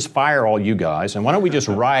 Why don't we just fire all you guys, and why don't we just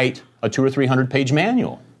write a 200 or 300 page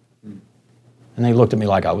manual?" And they looked at me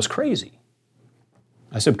like I was crazy.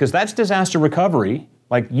 I said, "Because that's disaster recovery.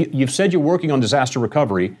 Like you've said you're working on disaster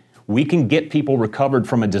recovery. We can get people recovered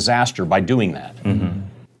from a disaster by doing that." And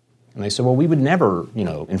they said, "Well, we would never,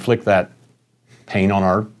 inflict that pain on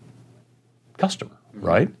our customer,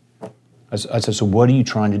 right?" I said, "So what are you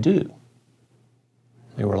trying to do?"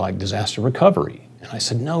 They were like, "Disaster recovery." And I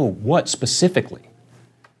said, "No, what specifically?"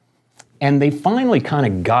 And they finally kind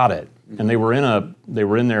of got it. And they were in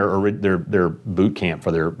their boot camp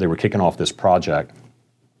they were kicking off this project.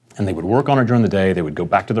 And they would work on it during the day. They would go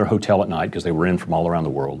back to their hotel at night because they were in from all around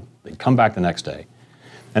the world. They'd come back the next day.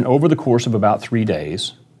 And over the course of about 3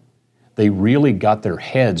 days, they really got their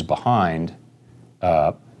heads behind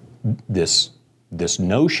this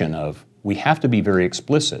notion of we have to be very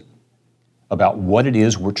explicit about what it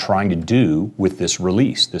is we're trying to do with this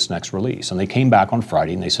next release. And they came back on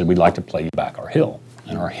Friday and they said, "We'd like to play you back our hill."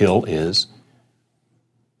 And our hill is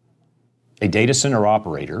a data center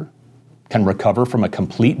operator can recover from a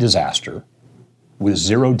complete disaster with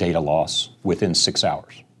 0 data loss within 6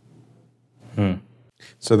 hours.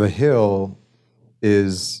 So the hill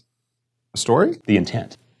is a story? The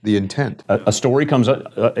intent. The intent. A story comes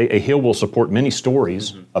up, a hill will support many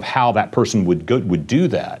stories of how that person would do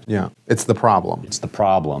that. Yeah, it's the problem. It's the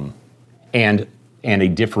problem and a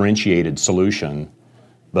differentiated solution,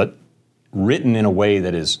 but written in a way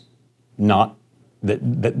that is not,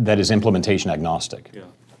 that is implementation agnostic. Yeah.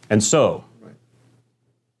 And so,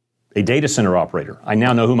 a data center operator, I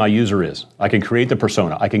now know who my user is. I can create the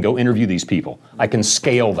persona. I can go interview these people. I can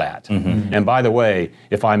scale that. And by the way,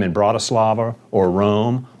 if I'm in Bratislava or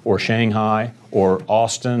Rome or Shanghai or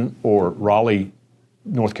Austin or Raleigh,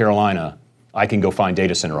 North Carolina, I can go find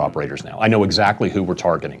data center operators now. I know exactly who we're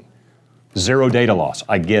targeting. 0 data loss,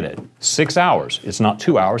 I get it. 6 hours, it's not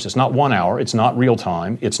 2 hours, it's not 1 hour, it's not real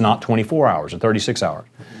time, it's not 24 hours or 36 hours.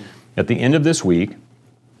 At the end of this week,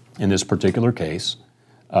 in this particular case,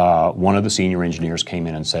 one of the senior engineers came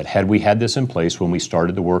in and said, "Had we had this in place when we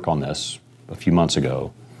started to work on this a few months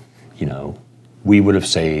ago, we would have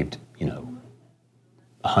saved,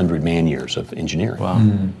 100 man years of engineering." Wow.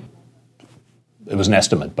 It was an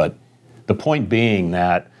estimate, but the point being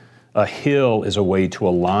that a hill is a way to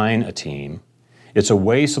align a team. It's a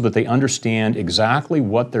way so that they understand exactly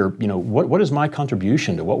what their, what is my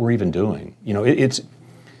contribution to what we're even doing.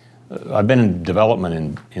 I've been in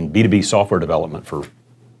development in B2B software development for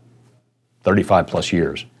 35 plus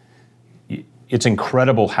years. It's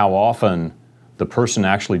incredible how often the person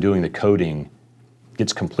actually doing the coding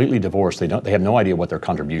gets completely divorced. They have no idea what their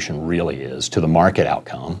contribution really is to the market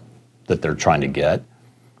outcome that they're trying to get.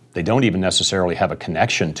 They don't even necessarily have a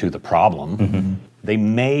connection to the problem. They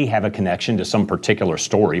may have a connection to some particular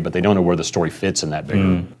story, but they don't know where the story fits in that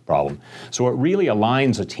bigger problem. So it really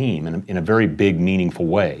aligns a team in a very big, meaningful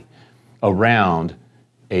way around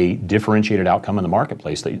a differentiated outcome in the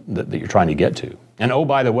marketplace that you're trying to get to. And oh,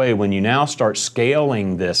 by the way, when you now start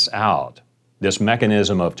scaling this out, this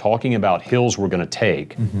mechanism of talking about hills we're going to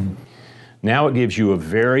take, now it gives you a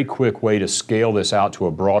very quick way to scale this out to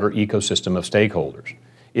a broader ecosystem of stakeholders.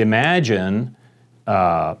 Imagine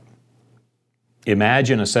a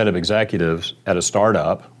set of executives at a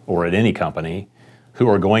startup or at any company who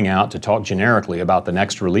are going out to talk generically about the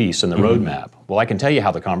next release and the roadmap. Well, I can tell you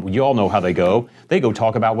how you all know how they go. They go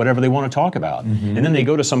talk about whatever they want to talk about. And then they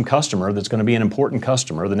go to some customer that's going to be an important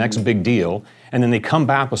customer, the next big deal, and then they come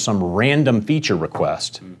back with some random feature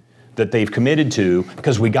request that they've committed to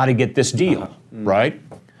because we got to get this deal, right?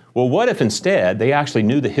 Well, what if instead they actually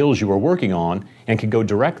knew the hills you were working on and could go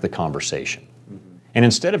direct the conversation? And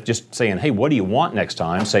instead of just saying, "Hey, what do you want next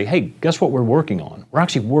time?" say, "Hey, guess what we're working on? We're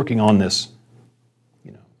actually working on this,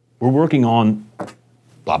 we're working on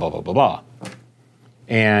blah, blah, blah, blah, blah."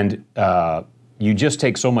 And you just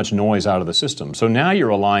take so much noise out of the system. So now you're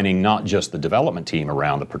aligning not just the development team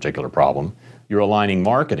around the particular problem, you're aligning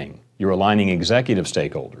marketing, you're aligning executive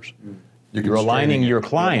stakeholders, you're aligning your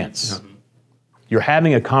clients. You're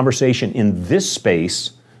having a conversation in this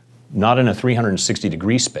space, not in a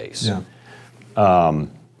 360-degree space.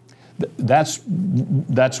 that's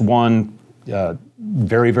one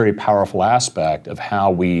very, very powerful aspect of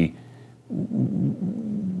how we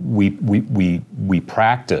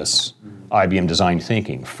practice IBM design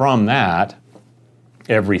thinking. From that,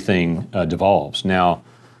 everything devolves. Now,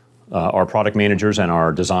 our product managers and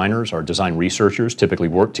our designers, our design researchers, typically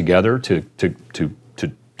work together to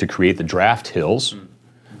create the draft hills.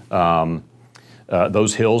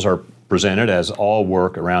 Those hills are presented as all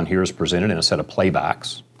work around here is presented in a set of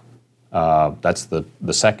playbacks. That's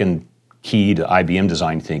the second key to IBM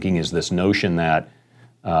design thinking, is this notion that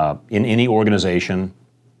in any organization,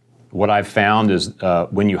 what I've found is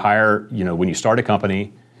when you hire, when you start a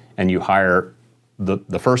company and you hire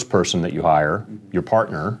the first person that you hire, your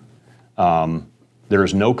partner, there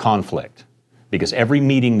is no conflict, because every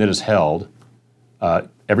meeting that is held,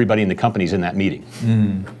 everybody in the company is in that meeting.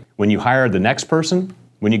 When you hire the next person,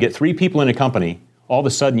 when you get 3 people in a company, all of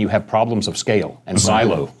a sudden you have problems of scale and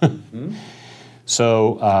silo.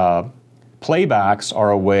 So playbacks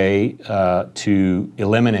are a way to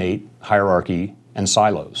eliminate hierarchy and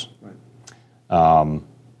silos.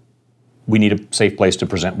 We need a safe place to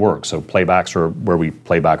present work. So playbacks are where we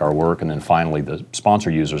play back our work, and then finally the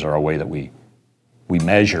sponsor users are a way that we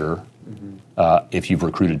measure if you've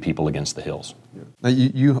recruited people against the hills. Now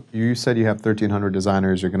you said you have 1,300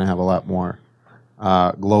 designers. You're going to have a lot more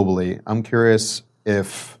globally. I'm curious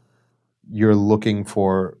if you're looking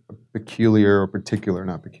for a particular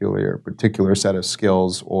set of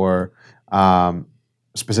skills or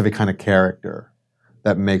specific kind of character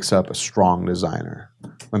that makes up a strong designer.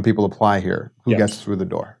 When people apply here, who gets through the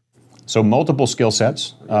door? So multiple skill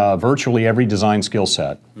sets, virtually every design skill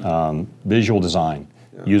set, visual design,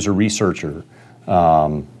 user researcher,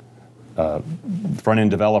 front-end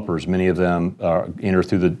developers, many of them enter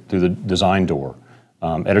through the design door,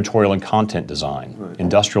 editorial and content design,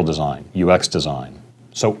 industrial design, UX design.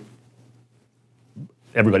 So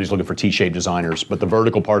everybody's looking for T-shaped designers, but the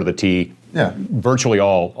vertical part of the T, virtually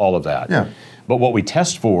all of that. But what we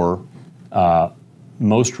test for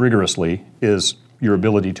most rigorously is your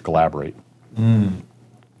ability to collaborate.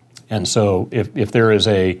 And so if there is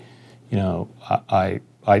I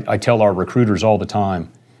tell our recruiters all the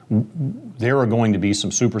time, there are going to be some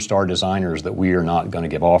superstar designers that we are not going to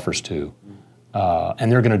give offers to,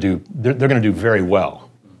 and they're going to do very well,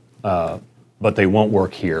 but they won't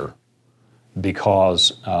work here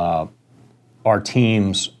because our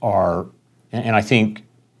teams are, and I think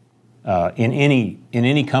in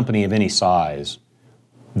any company of any size,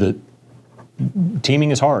 the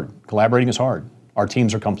teaming is hard, collaborating is hard. Our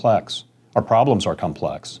teams are complex, our problems are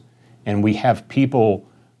complex, and we have people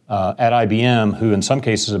at IBM who in some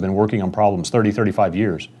cases have been working on problems 30, 35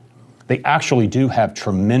 years. They actually do have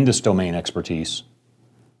tremendous domain expertise.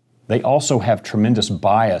 They also have tremendous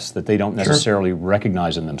bias that they don't necessarily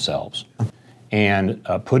recognize in themselves. And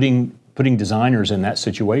putting designers in that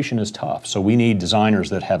situation is tough. So we need designers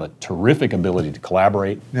that have a terrific ability to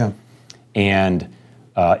collaborate. And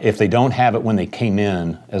if they don't have it when they came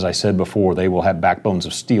in, as I said before, they will have backbones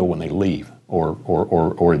of steel when they leave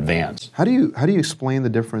or advance. How do you explain the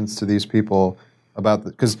difference to these people about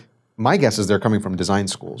because my guess is they're coming from design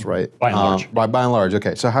schools, right? By and large. By and large,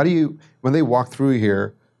 okay. So how do you, when they walk through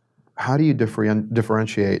here, how do you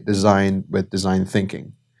differentiate design with design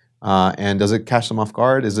thinking? And does it catch them off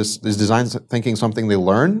guard? Is design thinking something they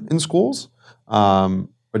learn in schools? Or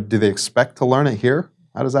do they expect to learn it here?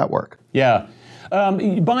 How does that work? Yeah.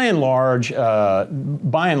 By and large,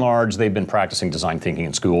 they've been practicing design thinking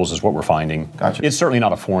in schools, is what we're finding. Gotcha. It's certainly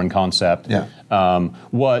not a foreign concept.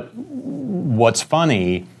 What's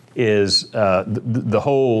funny is the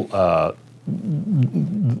whole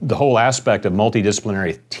aspect of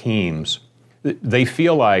multidisciplinary teams. They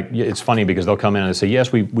feel like it's funny because they'll come in and they say,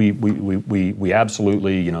 yes, we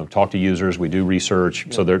absolutely talk to users, we do research,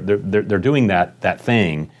 so they're doing that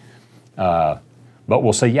thing. But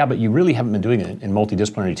we'll say, yeah, but you really haven't been doing it in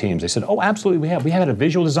multidisciplinary teams. They said, oh, absolutely, we have. We had a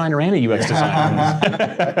visual designer and a UX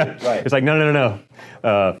designer. It's like, no.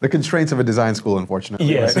 The constraints of a design school, unfortunately.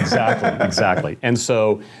 Yes, right? exactly. And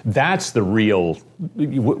so that's the real,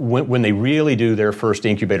 when they really do their first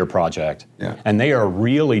incubator project, and they are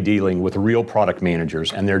really dealing with real product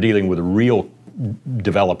managers, and they're dealing with real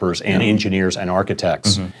developers and engineers and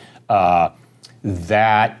architects,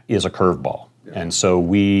 that is a curveball. And so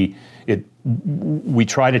we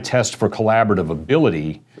try to test for collaborative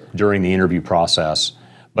ability during the interview process,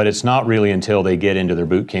 but it's not really until they get into their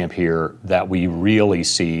boot camp here that we really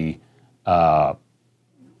see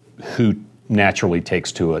who naturally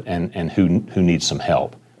takes to it and who needs some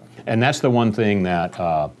help. And that's the one thing that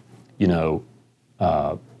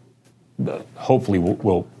hopefully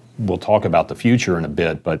we'll talk about the future in a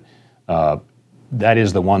bit, but That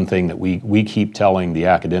is the one thing that we keep telling the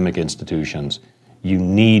academic institutions. You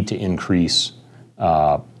need to increase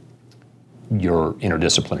your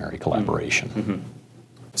interdisciplinary collaboration. Mm-hmm.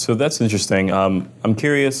 So that's interesting. I'm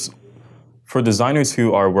curious, for designers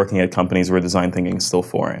who are working at companies where design thinking is still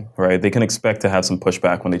foreign, right? They can expect to have some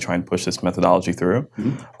pushback when they try and push this methodology through.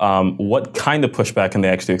 Mm-hmm. What kind of pushback can they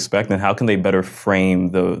actually expect, and how can they better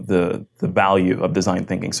frame the value of design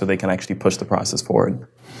thinking so they can actually push the process forward?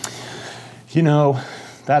 You know,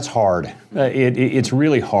 that's hard. It's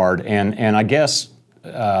really hard, and I guess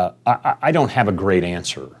I don't have a great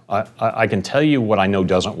answer. I can tell you what I know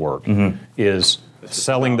doesn't work is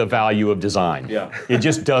selling the value of design. Yeah. It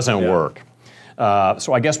just doesn't work.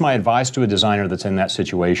 So I guess my advice to a designer that's in that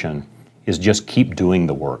situation is just keep doing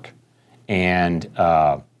the work, and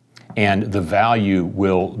the value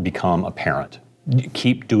will become apparent.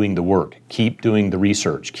 Keep doing the work. Keep doing the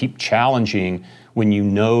research. Keep challenging when you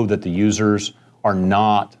know that the users are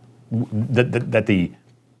not that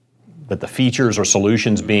the features or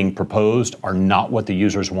solutions being proposed are not what the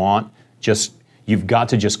users want. You've got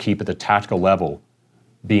to just keep at the tactical level,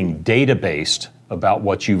 being data-based about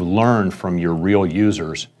what you've learned from your real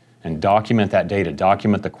users, and document that data,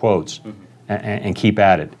 document the quotes, and keep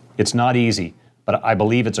at it. It's not easy, but I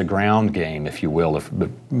believe it's a ground game, if you will,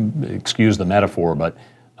 excuse the metaphor, but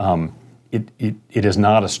it's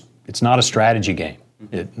not a strategy game.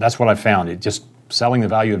 That's what I've found. It just selling the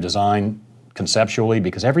value of design conceptually,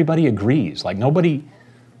 because everybody agrees. Like nobody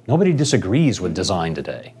disagrees with design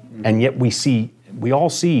today, and yet we all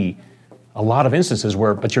see a lot of instances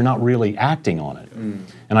but you're not really acting on it.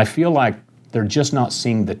 And I feel like they're just not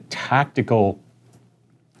seeing the tactical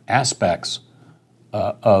aspects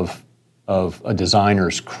of a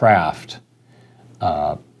designer's craft,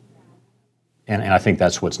 and I think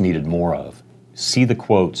that's what's needed more of. See the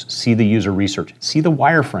quotes, see the user research, see the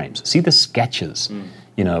wireframes, see the sketches.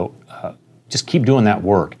 Just keep doing that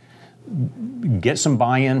work. Get some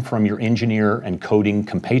buy-in from your engineer and coding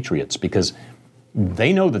compatriots, because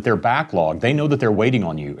they know that they're backlogged. They know that they're waiting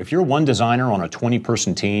on you. If you're one designer on a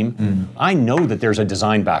 20-person team, I know that there's a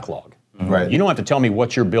design backlog. Right. You don't have to tell me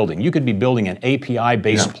what you're building. You could be building an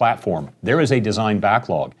API-based platform. There is a design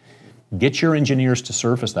backlog. Get your engineers to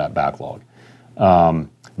surface that backlog,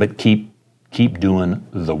 but keep doing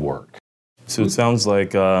the work. So it sounds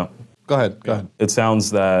like... Go ahead. It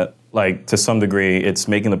sounds that, like, to some degree, it's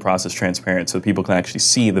making the process transparent so people can actually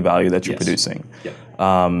see the value that you're producing. Yeah.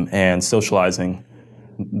 And socializing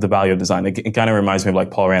the value of design. It kind of reminds me of,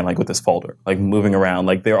 like, Paul Rand, like, with this folder, like, moving around.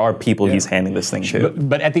 Like, there are people he's handing this thing to.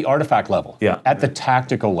 But at the artifact level. Yeah. At the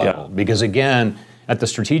tactical level. Yeah. Because, again, at the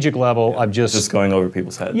strategic level, I've just going over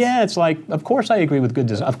people's heads. Yeah, it's like, of course I agree with good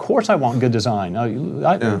design. Of course I want good design.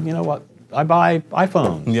 You know what? I buy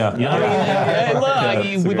iPhones. Yeah. You know? Hey,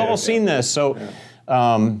 look, we've all seen this. So,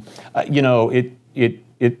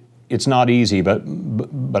 it's not easy, but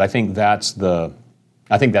I think that's the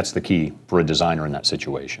key for a designer in that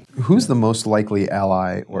situation. Who's the most likely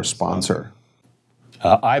ally or sponsor?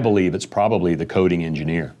 I believe it's probably the coding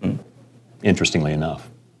engineer. Interestingly enough.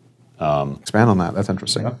 Expand on that. That's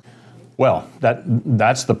interesting. Yeah. Well,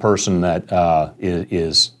 that's the person that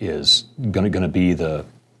is going to be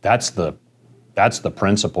that's the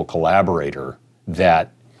principal collaborator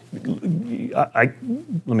that.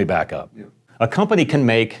 Let me back up. Yeah. A company can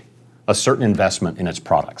make a certain investment in its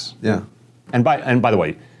products. Yeah. And by the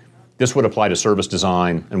way, this would apply to service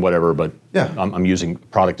design and whatever, but I'm using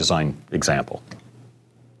product design example.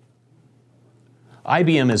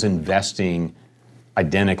 IBM is investing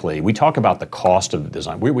identically. We talk about the cost of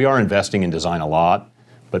design. We are investing in design a lot,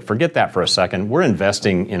 but forget that for a second. We're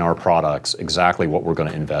investing in our products exactly what we're going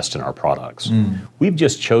to invest in our products. We've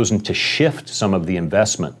just chosen to shift some of the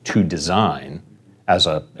investment to design as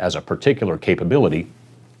a particular capability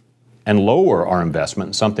and lower our investment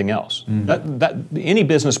in something else. That any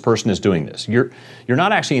business person is doing this. You're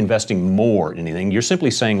not actually investing more in anything. You're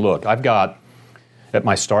simply saying, look, I've got at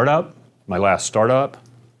my last startup,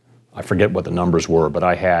 I forget what the numbers were, but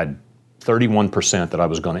I had 31% that I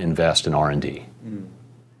was going to invest in R&D.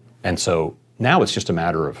 And so now it's just a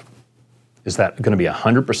matter of, is that going to be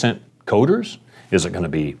 100% coders? Is it going to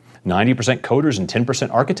be 90% coders and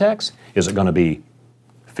 10% architects? Is it going to be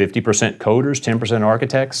 50% coders, 10%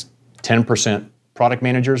 architects, 10% product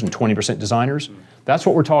managers, and 20% designers? That's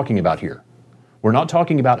what we're talking about here. We're not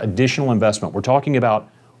talking about additional investment. We're talking about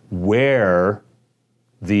where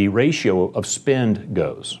the ratio of spend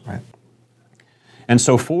goes. Right. And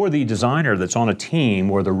so for the designer that's on a team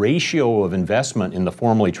where the ratio of investment in the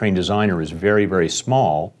formally trained designer is very, very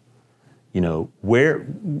small, where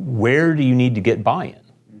do you need to get buy-in?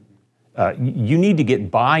 you need to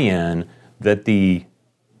get buy-in that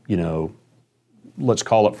let's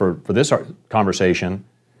call it for this conversation,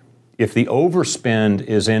 if the overspend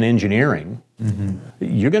is in engineering,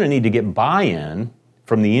 you're going to need to get buy-in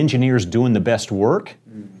from the engineers doing the best work,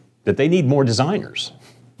 that they need more designers.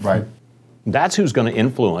 Right. That's who's going to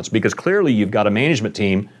influence, because clearly you've got a management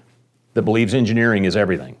team that believes engineering is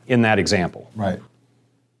everything in that example. Right.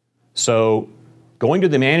 So going to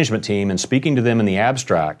the management team and speaking to them in the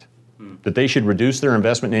abstract that they should reduce their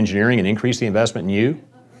investment in engineering and increase the investment in you,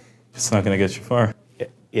 It's not going to get you far.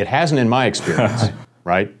 it hasn't in my experience,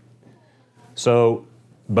 right? So,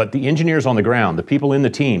 but the engineers on the ground, the people in the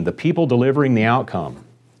team, the people delivering the outcome,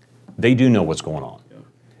 they do know what's going on.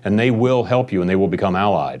 And they will help you and they will become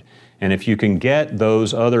allied. And if you can get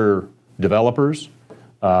those other developers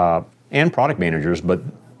and product managers, but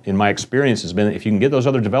in my experience has been, if you can get those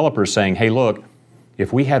other developers saying, hey, look,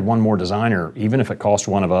 if we had one more designer, even if it cost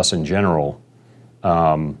one of us in general,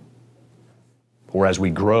 or as we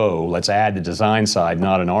grow, let's add the design side,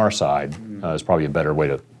 not an R side, is probably a better way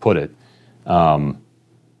to put it.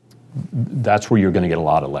 That's where you're going to get a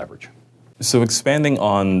lot of leverage. So expanding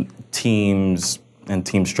on teams and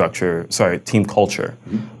team culture,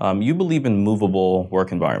 you believe in movable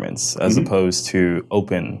work environments as opposed to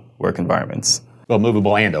open work environments. Well,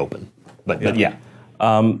 movable and open, but yeah.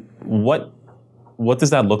 What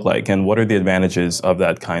does that look like, and what are the advantages of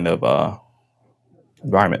that kind of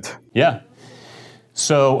environment? Yeah.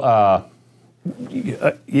 So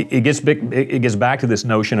it gets back to this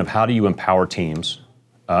notion of how do you empower teams,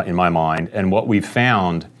 in my mind. And what we've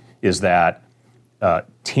found is that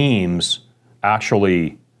teams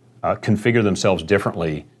actually configure themselves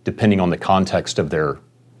differently depending on the context of their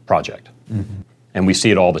project. And we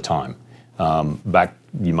see it all the time.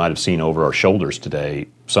 You might have seen over our shoulders today,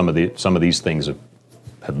 some of these things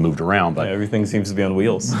have moved around, but everything seems to be on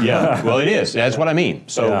wheels. Yeah, well, it is. That's what I mean.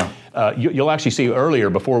 So you'll actually see earlier,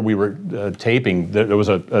 before we were taping, there was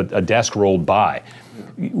a desk rolled by.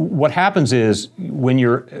 What happens is when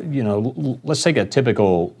you're, let's take a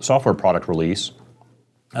typical software product release.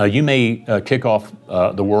 You may kick off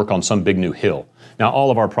the work on some big new hill. Now,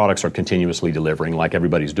 all of our products are continuously delivering, like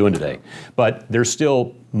everybody's doing today. But there's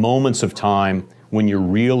still moments of time when you're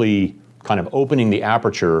really kind of opening the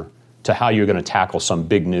aperture to how you're going to tackle some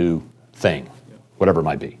big new thing, whatever it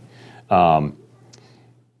might be.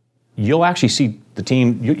 You'll actually see the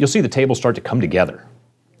team, you'll see the table start to come together.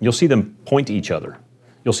 You'll see them point to each other.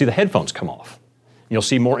 You'll see the headphones come off. You'll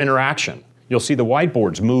see more interaction. You'll see the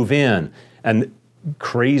whiteboards move in, and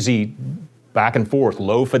crazy back and forth,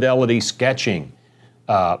 low fidelity sketching.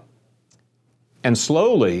 And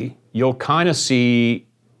slowly, you'll kind of see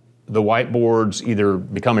the whiteboards either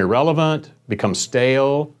become irrelevant, become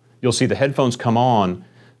stale. You'll see the headphones come on.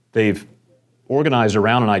 They've organized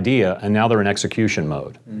around an idea, and now they're in execution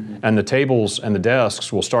mode. And the tables and the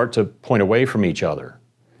desks will start to point away from each other.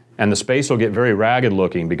 And the space will get very ragged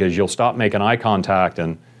looking because you'll stop making eye contact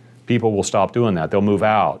and people will stop doing that. They'll move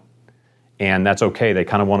out. And that's okay. They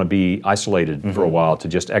kind of want to be isolated for a while to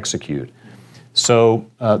just execute. So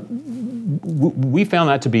we found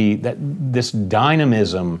that to be this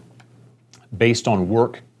dynamism based on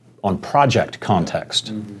work, on project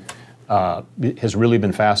context, has really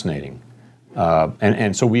been fascinating.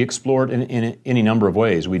 And so we explore it in any number of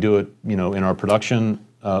ways. We do it, in our production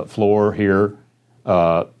floor here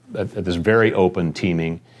at this very open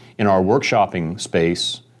teaming. In our workshopping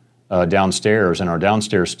space downstairs, in our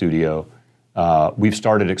downstairs studio, we've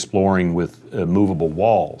started exploring with movable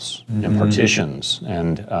walls and partitions,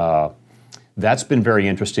 and that's been very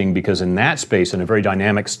interesting because in that space, in a very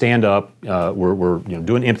dynamic stand-up, we're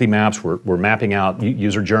doing empathy maps, we're mapping out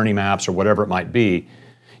user journey maps or whatever it might be.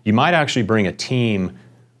 You might actually bring a team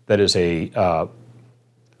that is a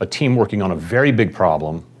team working on a very big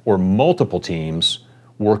problem, or multiple teams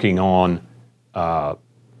working on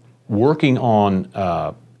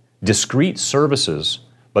discrete services,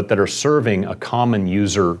 but that are serving a common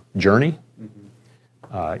user journey.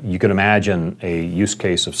 You can imagine a use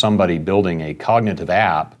case of somebody building a cognitive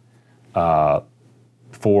app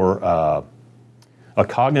for a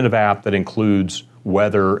cognitive app that includes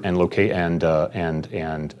weather and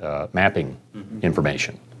mapping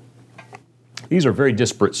information. These are very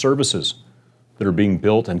disparate services that are being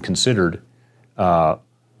built and considered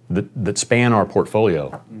that span our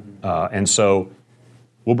portfolio, and so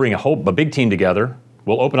we'll bring a big team together.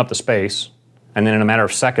 We'll open up the space, and then in a matter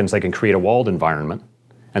of seconds, they can create a walled environment,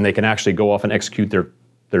 and they can actually go off and execute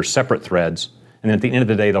their separate threads. And then at the end of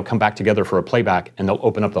the day, they'll come back together for a playback, and they'll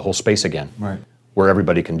open up the whole space again, where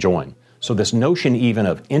everybody can join. So this notion even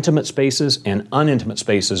of intimate spaces and unintimate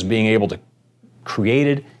spaces being able to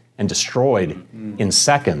created and destroyed in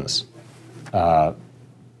seconds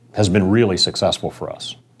has been really successful for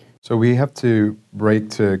us. So we have to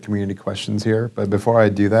break to community questions here, but before I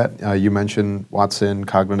do that, you mentioned Watson,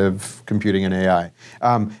 cognitive computing, and AI.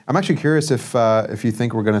 I'm actually curious if you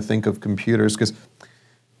think we're going to think of computers, because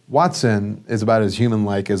Watson is about as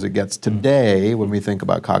human-like as it gets today when we think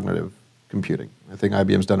about cognitive computing. I think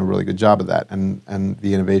IBM's done a really good job of that, and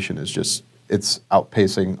the innovation is just, it's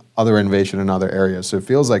outpacing other innovation in other areas. So it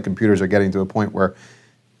feels like computers are getting to a point where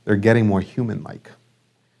they're getting more human-like.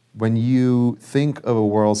 When you think of a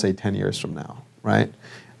world, say 10 years from now, right,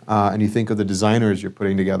 and you think of the designers you're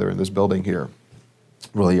putting together in this building here,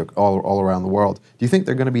 really all around the world, do you think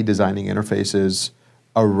they're going to be designing interfaces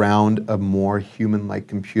around a more human-like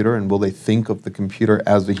computer, and will they think of the computer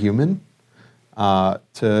as a human?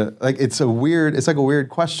 It's like a weird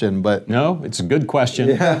question, but No, it's a good question.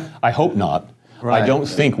 Yeah. I hope not. Right. I don't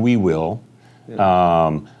think we will.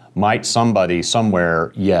 Might somebody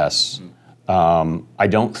somewhere? Yes. I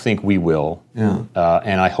don't think we will. Yeah.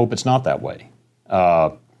 And I hope it's not that way.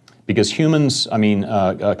 Because humans,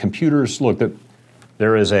 computers, look,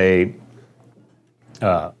 there is a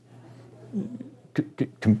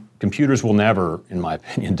computers will never, in my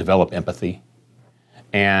opinion, develop empathy,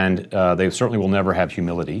 and they certainly will never have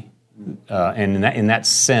humility. And in that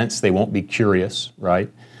sense, they won't be curious, right?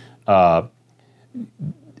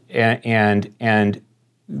 And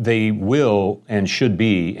they will and should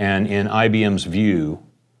be, and in IBM's view,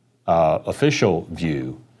 official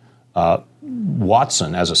view,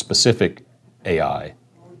 Watson as a specific AI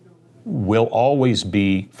will always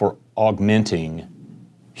be for augmenting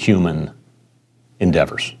human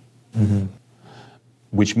endeavors,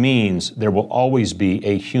 which means there will always be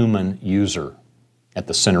a human user at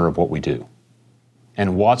the center of what we do.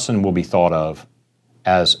 And Watson will be thought of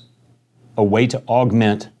as a way to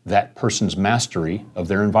augment that person's mastery of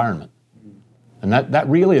their environment. And that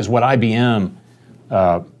really is what IBM,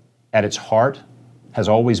 at its heart, has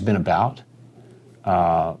always been about.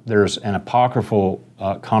 There's an apocryphal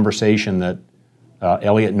conversation that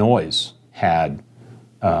Elliot Noyes had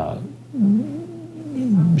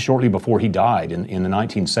shortly before he died in the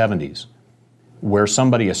 1970s, where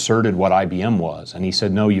somebody asserted what IBM was, and he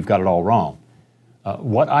said, no, you've got it all wrong.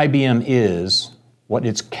 What IBM is, what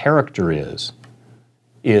its character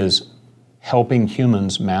is helping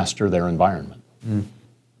humans master their environment.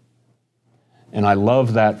 And I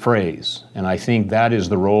love that phrase, and I think that is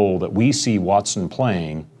the role that we see Watson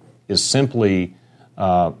playing, is simply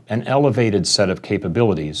an elevated set of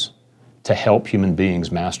capabilities to help human beings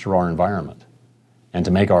master our environment and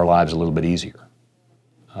to make our lives a little bit easier.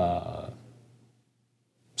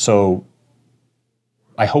 So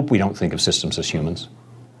I hope we don't think of systems as humans.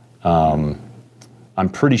 I'm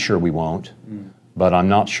pretty sure we won't, but I'm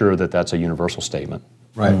not sure that that's a universal statement.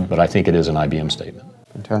 Right. But I think it is an IBM statement.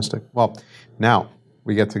 Fantastic. Well, now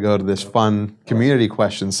we get to go to this fun community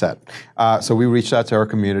question set. So we reached out to our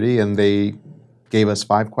community, and they gave us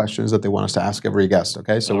 5 questions that they want us to ask every guest.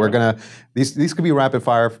 Okay, so we're gonna these could be rapid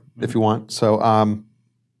fire if you want. So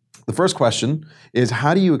the first question is,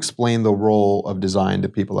 how do you explain the role of design to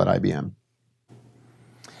people at IBM?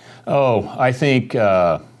 Oh, I think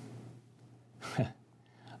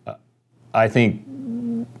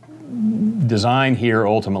design here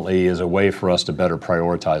ultimately is a way for us to better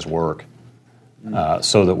prioritize work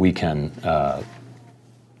so that we can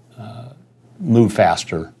move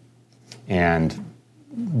faster and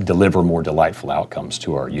deliver more delightful outcomes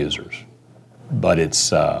to our users. But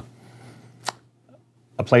it's a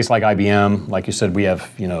place like IBM, like you said, we have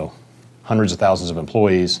hundreds of thousands of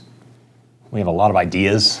employees. We have a lot of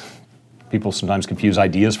ideas. People sometimes confuse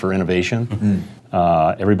ideas for innovation.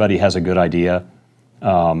 Everybody has a good idea.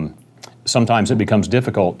 Sometimes it becomes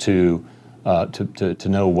difficult to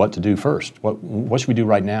know what to do first. What should we do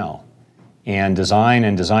right now? And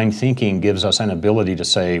design thinking gives us an ability to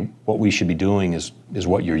say what we should be doing is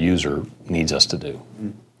what your user needs us to do.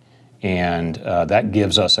 And that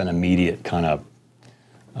gives us an immediate kind of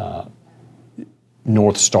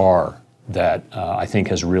North Star that I think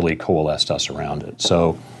has really coalesced us around it.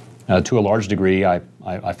 So to a large degree, I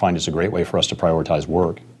find it's a great way for us to prioritize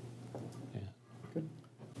work.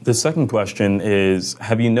 The second question is,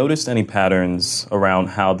 have you noticed any patterns around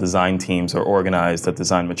how design teams are organized at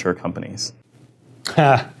design mature companies?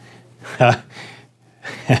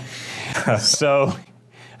 So,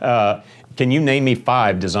 can you name me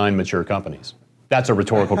 5 design mature companies? That's a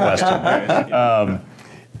rhetorical question.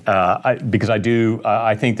 Because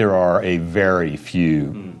I think there are a very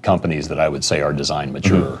few companies that I would say are design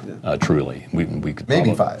mature, truly. We could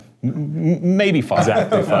Maybe 5. Maybe 5.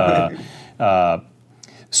 Exactly.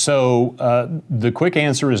 So the quick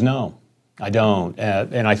answer is no, I don't.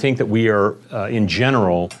 And I think that we are, in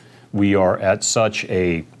general, we are at such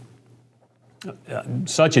a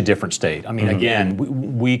different state. I mean, again,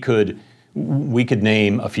 we could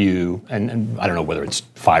name a few, and I don't know whether it's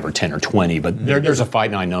 5 or 10 or 20, but there's a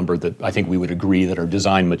finite number that I think we would agree that are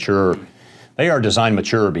design mature. They are design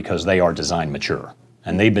mature because they are design mature.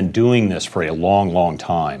 And they've been doing this for a long, long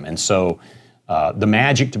time. And so the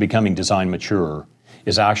magic to becoming design mature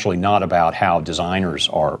is actually not about how designers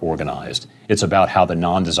are organized. It's about how the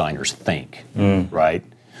non-designers think, right?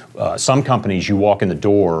 Some companies, you walk in the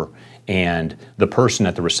door and the person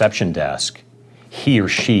at the reception desk, he or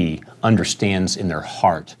she understands in their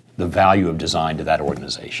heart the value of design to that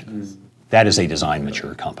organization. That is a design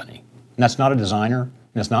mature company. And that's not a designer, and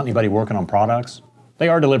that's not anybody working on products. They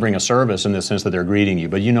are delivering a service in the sense that they're greeting you,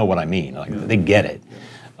 but you know what I mean. Like, they get it.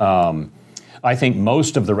 I think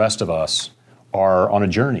most of the rest of us are on a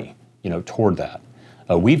journey, toward that.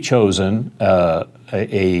 We've chosen an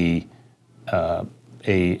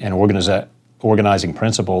organizing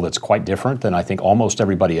principle that's quite different than I think almost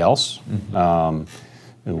everybody else.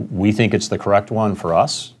 We think it's the correct one for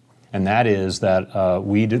us, and that is that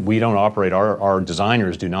we don't operate. Our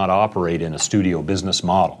designers do not operate in a studio business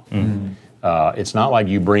model. It's not like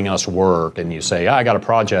you bring us work and you say, I got a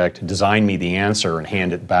project, design me the answer and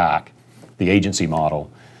hand it back, the agency model.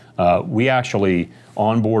 We actually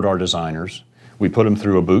onboard our designers, we put them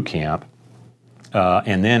through a boot camp,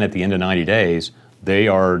 and then at the end of 90 days, they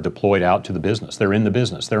are deployed out to the business. They're in the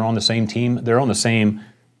business. They're on the same team. They're on the same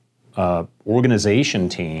organization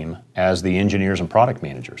team as the engineers and product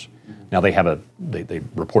managers. Now they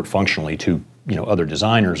report functionally to other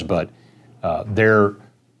designers, but their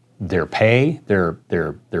pay, their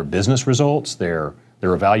business results, their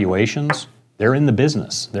evaluations, they're in the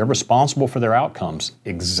business. They're responsible for their outcomes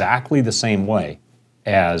exactly the same way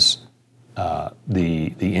as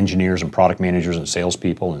the engineers and product managers and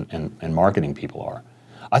salespeople and marketing people are.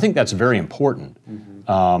 I think that's very important.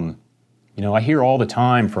 I hear all the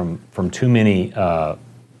time from too many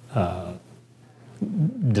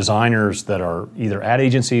designers that are either at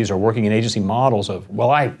agencies or working in agency models of,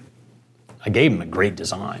 well, I gave them a great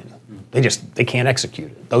design. They can't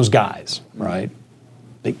execute it. Those guys, right?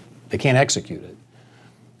 They can't execute it.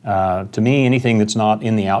 To me, anything that's not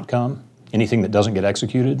in the outcome, anything that doesn't get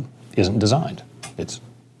executed, isn't designed.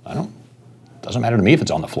 Doesn't matter to me if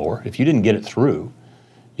it's on the floor. If you didn't get it through,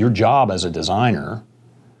 your job as a designer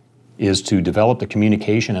is to develop the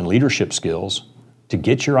communication and leadership skills to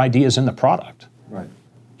get your ideas in the product. Right.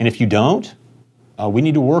 And if you don't, we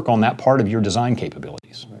need to work on that part of your design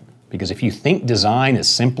capabilities. Right. Because if you think design is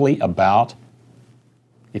simply about,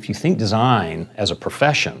 if you think design as a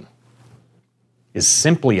profession is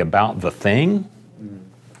simply about the thing,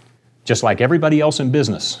 just like everybody else in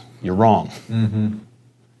business, you're wrong.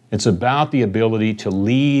 It's about the ability to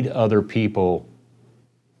lead other people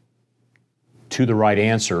to the right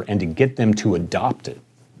answer and to get them to adopt it.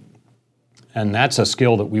 And that's a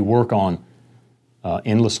skill that we work on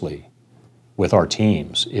endlessly with our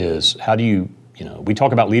teams, is how do you, we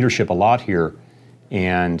talk about leadership a lot here,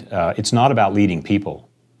 and it's not about leading people.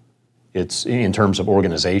 It's in terms of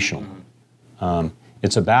organizational.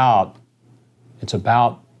 It's about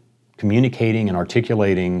communicating and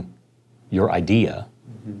articulating your idea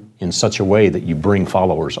in such a way that you bring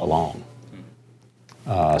followers along.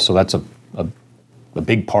 So that's a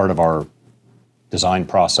big part of our design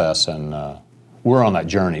process, and we're on that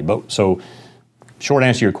journey. But so, short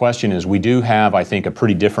answer to your question is we do have, I think, a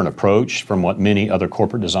pretty different approach from what many other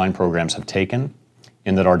corporate design programs have taken,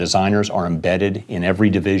 in that our designers are embedded in every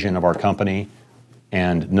division of our company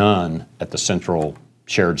and none at the central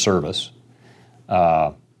shared service.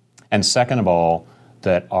 And second of all,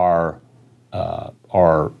 that our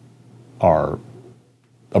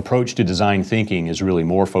approach to design thinking is really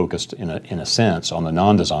more focused, in a sense, on the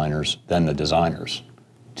non-designers than the designers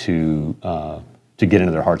to get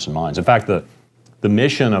into their hearts and minds. In fact, the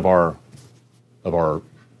mission of our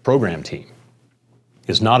program team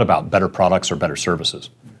is not about better products or better services.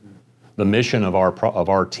 The mission of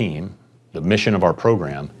our team, the mission of our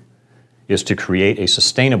program, is to create a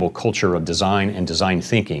sustainable culture of design and design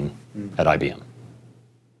thinking at IBM.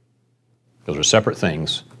 Those are separate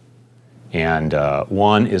things. And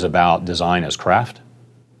one is about design as craft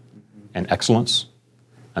and excellence,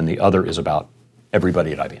 and the other is about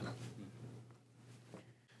everybody at IBM.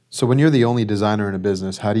 So when you're the only designer in a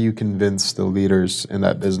business, how do you convince the leaders in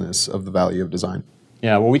that business of the value of design?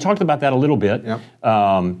 Yeah, well, we talked about that a little bit. Yep.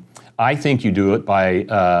 I think you do it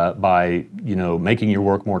by making your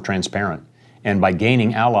work more transparent, and by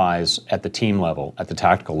gaining allies at the team level, at the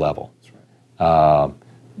tactical level.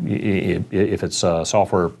 if it's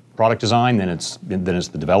software product design, then it's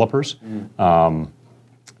the developers. But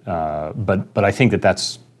I think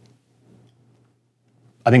that's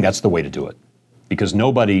the way to do it, because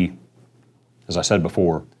nobody, as I said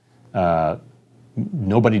before,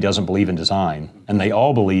 nobody doesn't believe in design, and they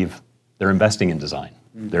all believe they're investing in design.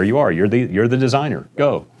 There you are. You're the designer.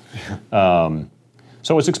 Go.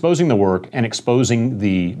 So it's exposing the work and exposing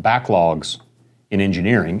the backlogs in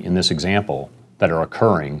engineering, in this example, that are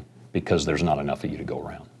occurring because there's not enough of you to go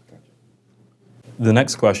around. The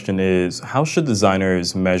next question is, how should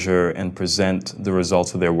designers measure and present the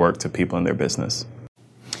results of their work to people in their business?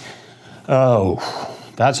 Oh,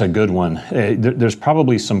 that's a good one. There's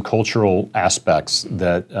probably some cultural aspects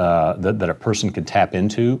that a person could tap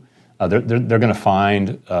into. They're going to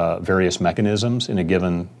find various mechanisms in a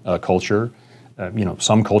given culture.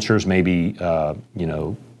 Some cultures maybe,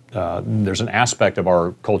 there's an aspect of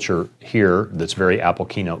our culture here that's very Apple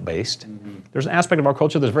Keynote based. Mm-hmm. There's an aspect of our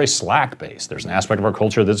culture that's very Slack based. There's an aspect of our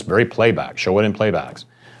culture that's very playback, show it in playbacks.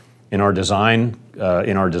 In our design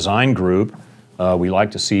group, we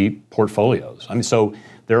like to see portfolios. I mean, so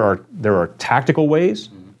there are tactical ways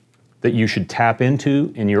that you should tap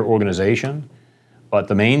into in your organization, but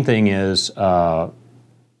the main thing is, whatever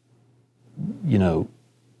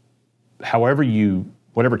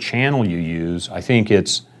channel you use, I think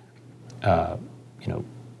it's,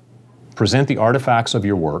 present the artifacts of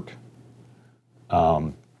your work,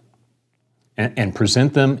 and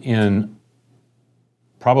present them in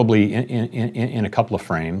probably in a couple of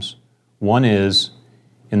frames. One is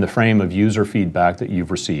in the frame of user feedback that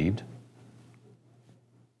you've received.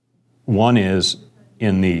 One is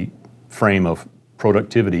in the frame of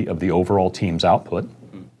productivity of the overall team's output,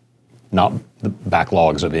 not the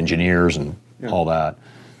backlogs of engineers and all that.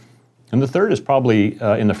 And the third is probably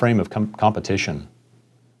in the frame of competition.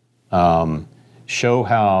 Show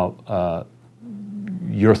how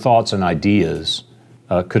your thoughts and ideas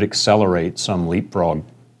could accelerate some leapfrog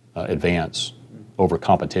advance over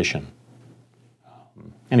competition.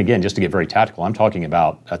 And again, just to get very tactical, I'm talking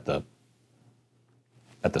about at the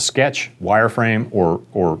sketch, wireframe,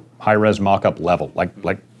 or high-res mock-up level,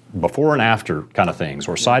 like before and after kind of things,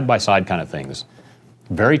 or side-by-side kind of things.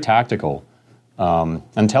 Very tactical,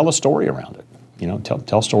 and tell a story around it.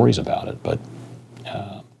 Tell stories about it. But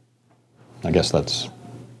I guess I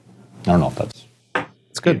don't know if that's...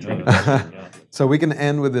 It's good. So we can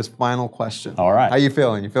end with this final question. All right. How you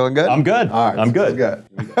feeling? You feeling good? I'm good. All right. I'm good. Good.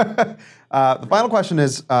 The final question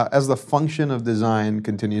is, as the function of design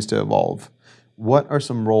continues to evolve, what are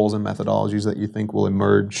some roles and methodologies that you think will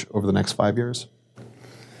emerge over the next 5 years?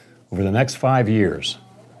 Over the next 5 years.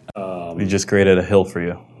 We just created a hill for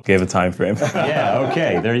you. Gave a time frame. Yeah,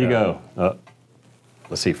 okay, there you go.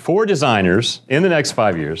 Let's see, 4 designers in the next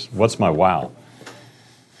 5 years. What's my wow?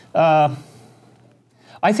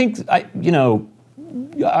 I think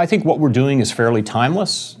what we're doing is fairly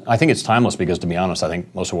timeless. I think it's timeless because, to be honest, I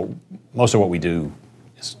think most of what we do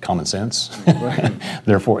is common sense. Right.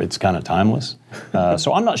 Therefore, it's kind of timeless.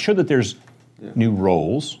 So I'm not sure that there's new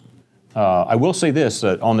roles. I will say this,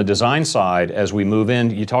 that on the design side, as we move in,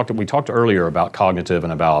 we talked earlier about cognitive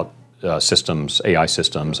and about systems, AI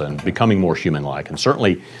systems, and becoming more human-like. And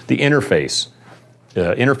certainly the interfaces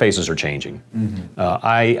are changing. Mm-hmm.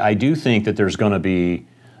 I do think that there's going to be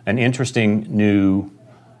an interesting new,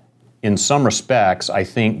 in some respects, I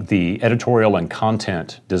think the editorial and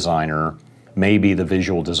content designer may be the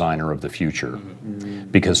visual designer of the future. Mm-hmm.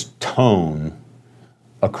 Because tone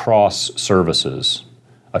across services,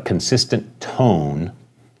 a consistent tone,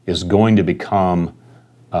 is going to become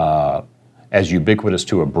as ubiquitous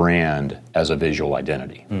to a brand as a visual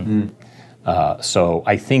identity. Mm-hmm. So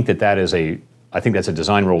I think that's a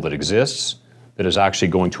design role that exists, that is actually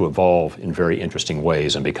going to evolve in very interesting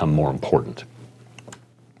ways and become more important.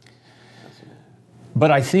 But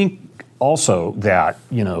I think also that,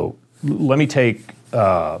 let me take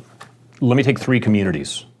 3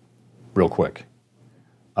 communities real quick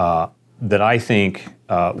that I think,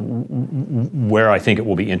 where I think it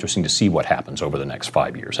will be interesting to see what happens over the next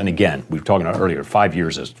 5 years. And again, we were talking about earlier, 5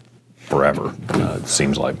 years is forever, it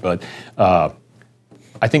seems like. But I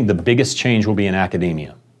think the biggest change will be in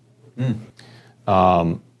academia.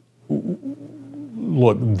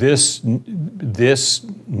 Look, this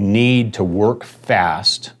need to work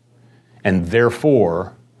fast and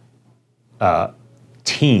therefore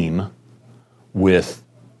team with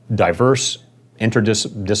diverse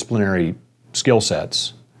interdisciplinary skill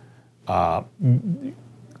sets,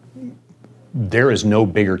 there is no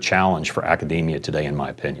bigger challenge for academia today, in my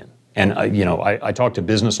opinion. And I talk to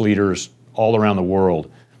business leaders all around the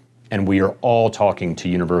world, and we are all talking to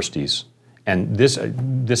universities And this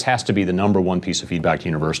has to be the number one piece of feedback to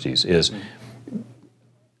universities is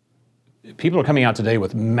people are coming out today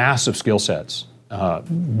with massive skill sets,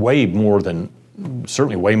 certainly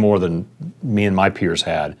way more than me and my peers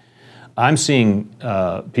had. I'm seeing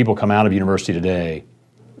people come out of university today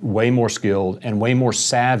way more skilled and way more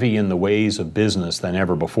savvy in the ways of business than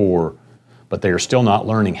ever before, but they are still not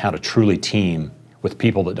learning how to truly team with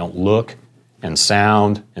people that don't look and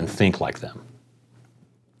sound and think like them.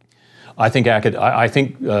 I think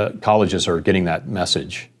colleges are getting that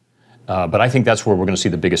message, but I think that's where we're going to see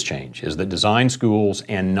the biggest change, is that design schools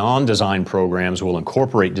and non-design programs will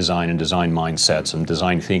incorporate design and design mindsets and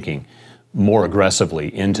design thinking more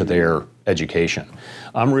aggressively into their education.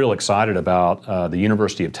 I'm real excited about the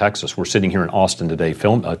University of Texas. We're sitting here in Austin today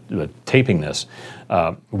taping this.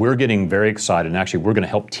 We're getting very excited, and actually we're going to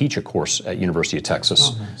help teach a course at University of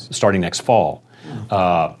Texas starting next fall.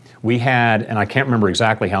 We had, and I can't remember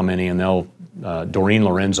exactly how many, and Doreen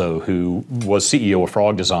Lorenzo, who was CEO of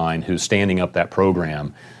Frog Design, who's standing up that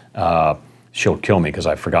program, she'll kill me because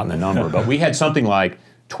I've forgotten the number, but we had something like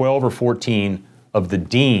 12 or 14 of the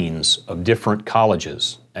deans of different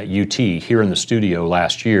colleges at UT here in the studio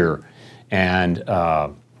last year. And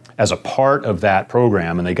as a part of that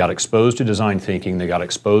program, and they got exposed to design thinking, they got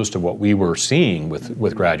exposed to what we were seeing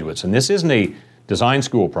with graduates. And this isn't a design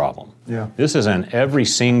school problem. Yeah. This is an every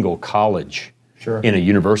single college in a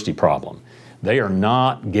university problem. They are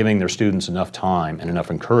not giving their students enough time and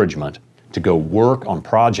enough encouragement to go work on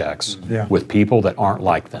projects with people that aren't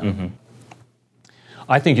like them. Mm-hmm.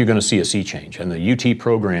 I think you're going to see a sea change, and the UT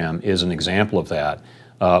program is an example of that,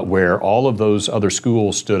 where all of those other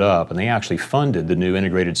schools stood up, and they actually funded the new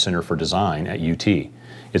Integrated Center for Design at UT.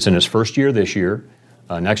 It's in its first year this year.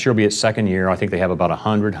 Next year will be its second year. I think they have about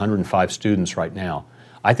 100, 105 students right now.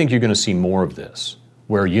 I think you're going to see more of this,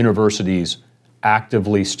 where universities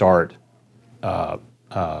actively start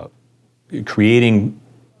creating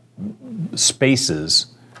spaces,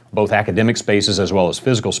 both academic spaces as well as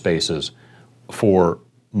physical spaces, for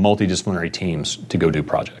multidisciplinary teams to go do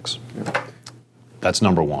projects. Yeah. That's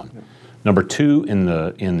number one. Yeah. Number two, in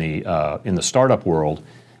the startup world,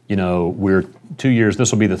 we're 2 years.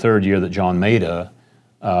 This will be the third year that John Maeda,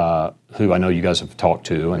 who I know you guys have talked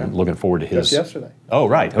to, and looking forward to his. Just yesterday. Oh,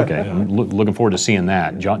 right. Okay. I'm looking forward to seeing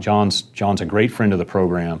that. John's a great friend of the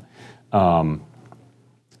program. We're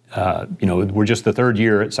just the third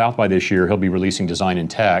year at South by this year. He'll be releasing Design in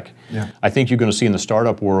Tech. Yeah. I think you're going to see in the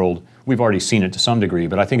startup world, we've already seen it to some degree,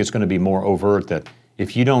 but I think it's going to be more overt that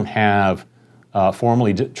if you don't have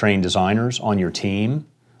formally trained designers on your team,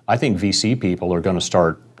 I think VC people are going to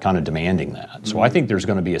start kind of demanding that. Mm-hmm. So I think there's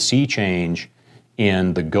going to be a sea change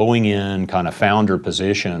in the going in kind of founder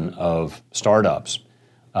position of startups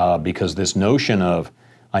because this notion of,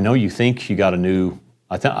 I know you think you got a new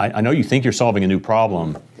I know you think you're solving a new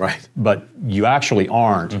problem, right? But you actually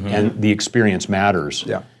aren't, and the experience matters.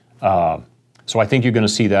 Yeah. So I think you're going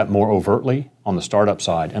to see that more overtly on the startup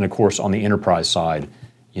side, and of course on the enterprise side.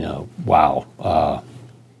 Wow.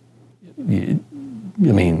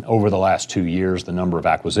 Over the last 2 years, the number of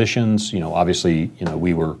acquisitions. Obviously,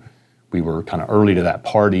 we were kind of early to that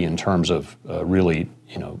party in terms of really,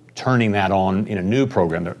 turning that on in a new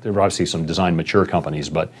program. There were obviously some design mature companies,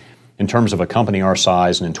 but in terms of a company our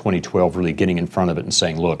size and in 2012 really getting in front of it and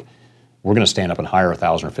saying, look, we're going to stand up and hire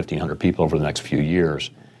 1,000 or 1,500 people over the next few years.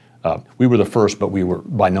 We were the first, but we were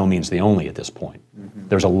by no means the only at this point. Mm-hmm.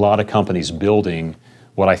 There's a lot of companies building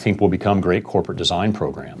what I think will become great corporate design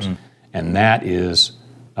programs. Mm. And that is,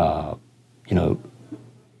 the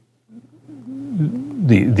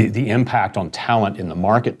impact on talent in the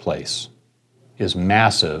marketplace is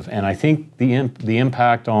massive. And I think the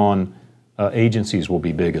impact on agencies will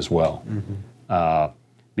be big as well,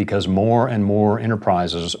 because more and more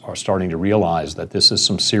enterprises are starting to realize that this is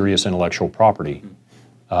some serious intellectual property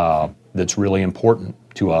that's really important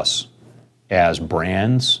to us as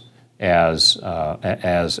brands, as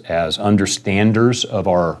understanders of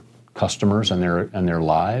our customers and their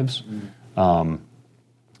lives.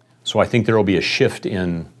 So I think there will be a shift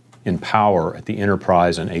in power at the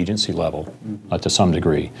enterprise and agency level to some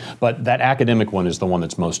degree. But that academic one is the one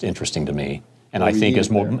that's most interesting to me, and I think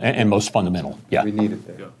is more and most fundamental. Yeah, we need it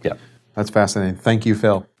there. Yeah, that's fascinating. Thank you,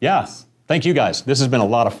 Phil. Yeah, thank you guys. This has been a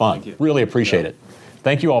lot of fun. Really appreciate it.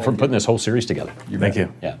 Thank you all for putting this whole series together. Thank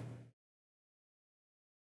you. Yeah.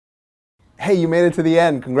 Hey, you made it to the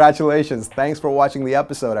end. Congratulations. Thanks for watching the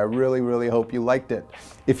episode. I really, really hope you liked it.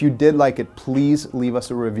 If you did like it, please leave us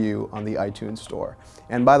a review on the iTunes store.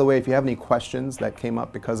 And by the way, if you have any questions that came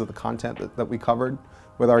up because of the content that we covered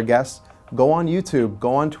with our guests, go on YouTube,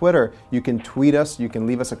 go on Twitter. You can tweet us, you can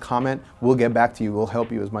leave us a comment. We'll get back to you. We'll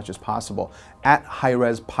help you as much as possible. At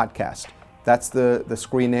HighRes Podcast. That's the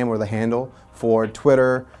screen name or the handle for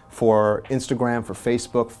Twitter, for Instagram, for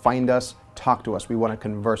Facebook. Find us, talk to us. We want to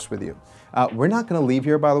converse with you. We're not going to leave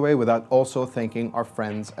here, by the way, without also thanking our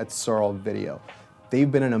friends at Searl Video. They've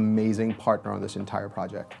been an amazing partner on this entire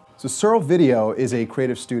project. So Searl Video is a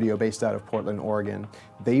creative studio based out of Portland, Oregon.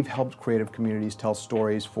 They've helped creative communities tell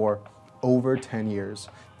stories for over 10 years.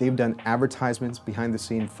 They've done advertisements, behind the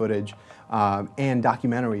scene footage, and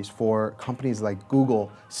documentaries for companies like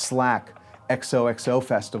Google, Slack, XOXO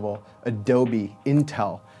Festival, Adobe,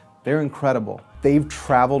 Intel. They're incredible. They've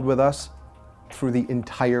traveled with us through the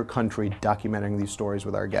entire country documenting these stories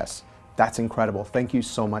with our guests. That's incredible. Thank you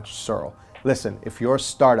so much, Searl. Listen, if you're a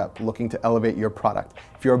startup looking to elevate your product,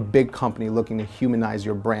 if you're a big company looking to humanize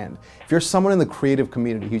your brand, if you're someone in the creative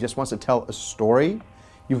community who just wants to tell a story,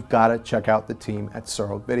 you've got to check out the team at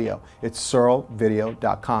Searl Video. It's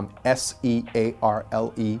searlvideo.com,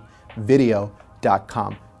 S-E-A-R-L-E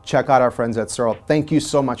video.com. Check out our friends at Searl. Thank you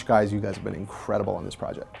so much, guys. You guys have been incredible on this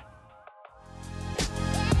project.